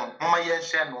mesrem mama ye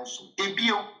hye no so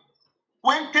ebio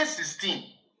 2016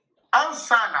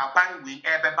 ansa na ban we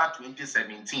ebeba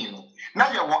 2017 no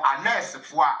na ye wo nurse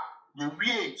fo a ye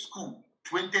wie school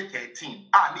 2013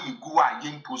 a na egu a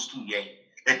ye post ye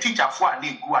a teacher fo a na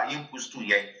egu a ye post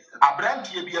ye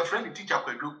abrantie bi a friend teacher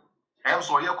kwado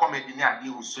so ye comedy ni ade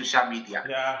on social media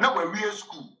na we real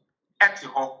school at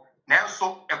ho na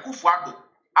so ekufu ado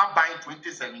aban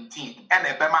 2017 and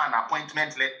a bema an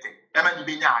appointment letter ema ni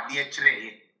benya ade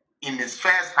kire in his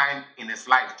first time in his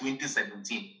life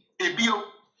 2017 ebio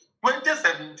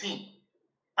 2017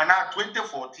 and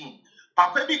 2014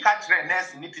 papa bi ka kire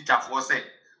nurse ni teacher for say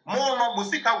mo no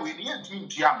musika we ni ntumi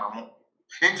ntua mamo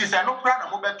enti se no kra na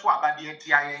mo beto abade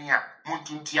atia yen a mo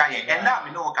ntuntia yen ena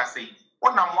me no ka say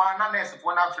ona mo ana nurse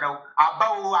for na frɛ aba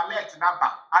o alert na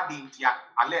ba ade ntia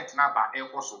alert na ba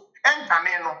ekoso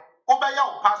entane no obeya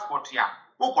o passport ya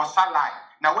wo salai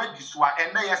na wadi so a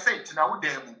ena ye say tina wo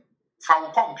damu fa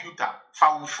wo computer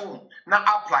fa wo phone na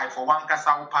apply for one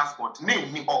kasa wo passport na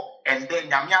eni ho and then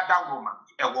nyame adawoma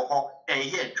ewo ho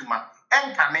eye adwuma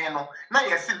enkane no na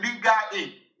ye say legal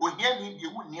aid ohia ni bi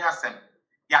wu ni asem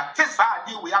ya tesa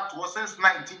ade we ato since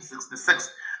 1966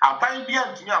 aban bi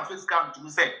antumi am fiscal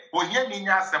antumi say ohia ni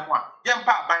nya asem a ye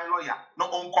mpa aban lawyer no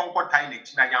onkonko tai na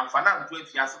china ya mfa na nto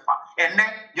afiase fa ene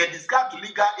ye discard to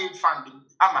legal aid funding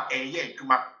ama eye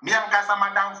adwuma me ankasa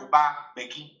madam fo ba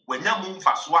beki wanya mu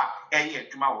mfaso a eye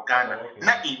adwuma wo Ghana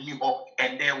na eni ho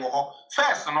ende wo ho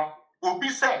first no obi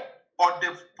say or the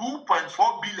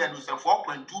 2.4 billion is a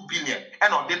 4.2 billion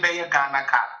and on the Bayer Ghana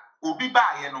car obi ba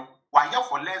ye no why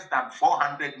for less than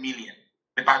 400 million.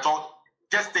 But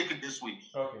just take it this way.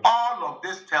 All of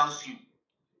this tells you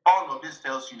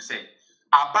say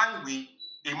aban we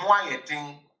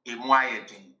emoayetin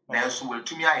na so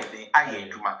wetumi ayeden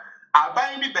ayeduma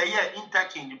aban bi be ye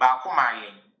interchange ba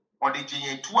komayen or the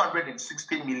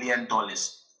 260 million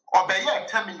dollars or be ye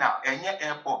terminal enye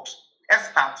airport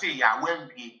estarte ya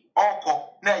wenbi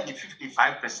oko na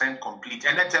 55% complete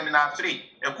and then terminal 3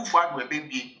 ekufu adu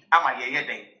ebebie ama ye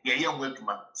den ye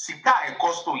nweduma sika e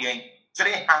cost to yen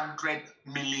 300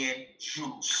 million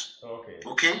euros.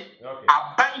 Okay.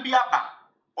 Aban bi aba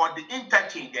or the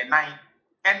interchange the 9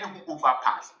 and who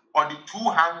overpass or the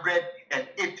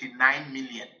 289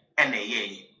 million and a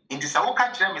year. In the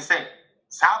Sawoka Chem say,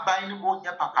 Sabai ni mo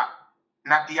nya papa.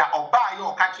 Na dia oba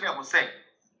yo ka kire mo say,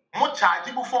 mo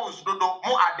charge bu phones dodo,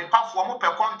 mo Adepa for mo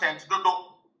per content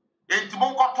dodo. Enti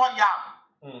mo koto yam.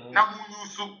 Na mo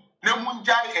yusu, na mo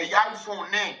njai e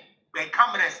iPhone ne, the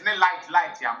cameras ne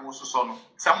light ya mo so no.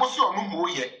 Sa mo so no mo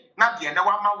ye. Na dia na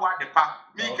wa ma wa Adepa,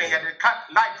 me kan ye the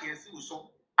light ye si so.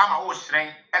 Ama wo hren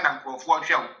e na nkrofo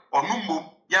hwe wo onu mom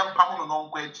ye mpam no no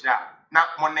nkwa akira na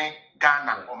mone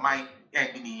Ghana oman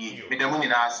e ni yi me dem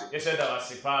nyina ase ye said that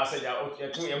was pa say ja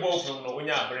otu ye bo ofun no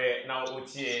onya abre na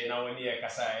otie na woni ye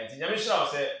kasa enti nyame hira wo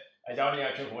say aja woni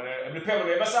atwe ko na ebri pem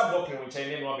no e besa block no nchen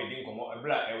ne no abedi nkomo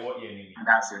ebra ewo ye ni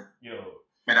that's it yo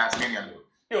me that's me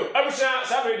yo abusa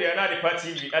sabre de na Adepa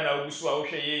TV ana ogusu a wo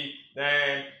hwe yi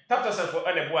na tapta for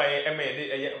ana boa ye eme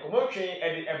de komo twen e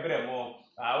de ebre mo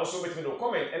also between the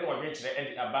comment and one mention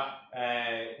and aba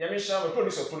nyamisha we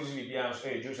producer bia so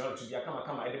Joshua to bia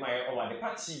kama Edema over the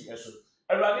party so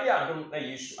Awurade ya dom na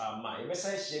Yesu ama e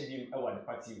besa share bim e wa the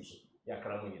party so ya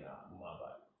kra mo nyina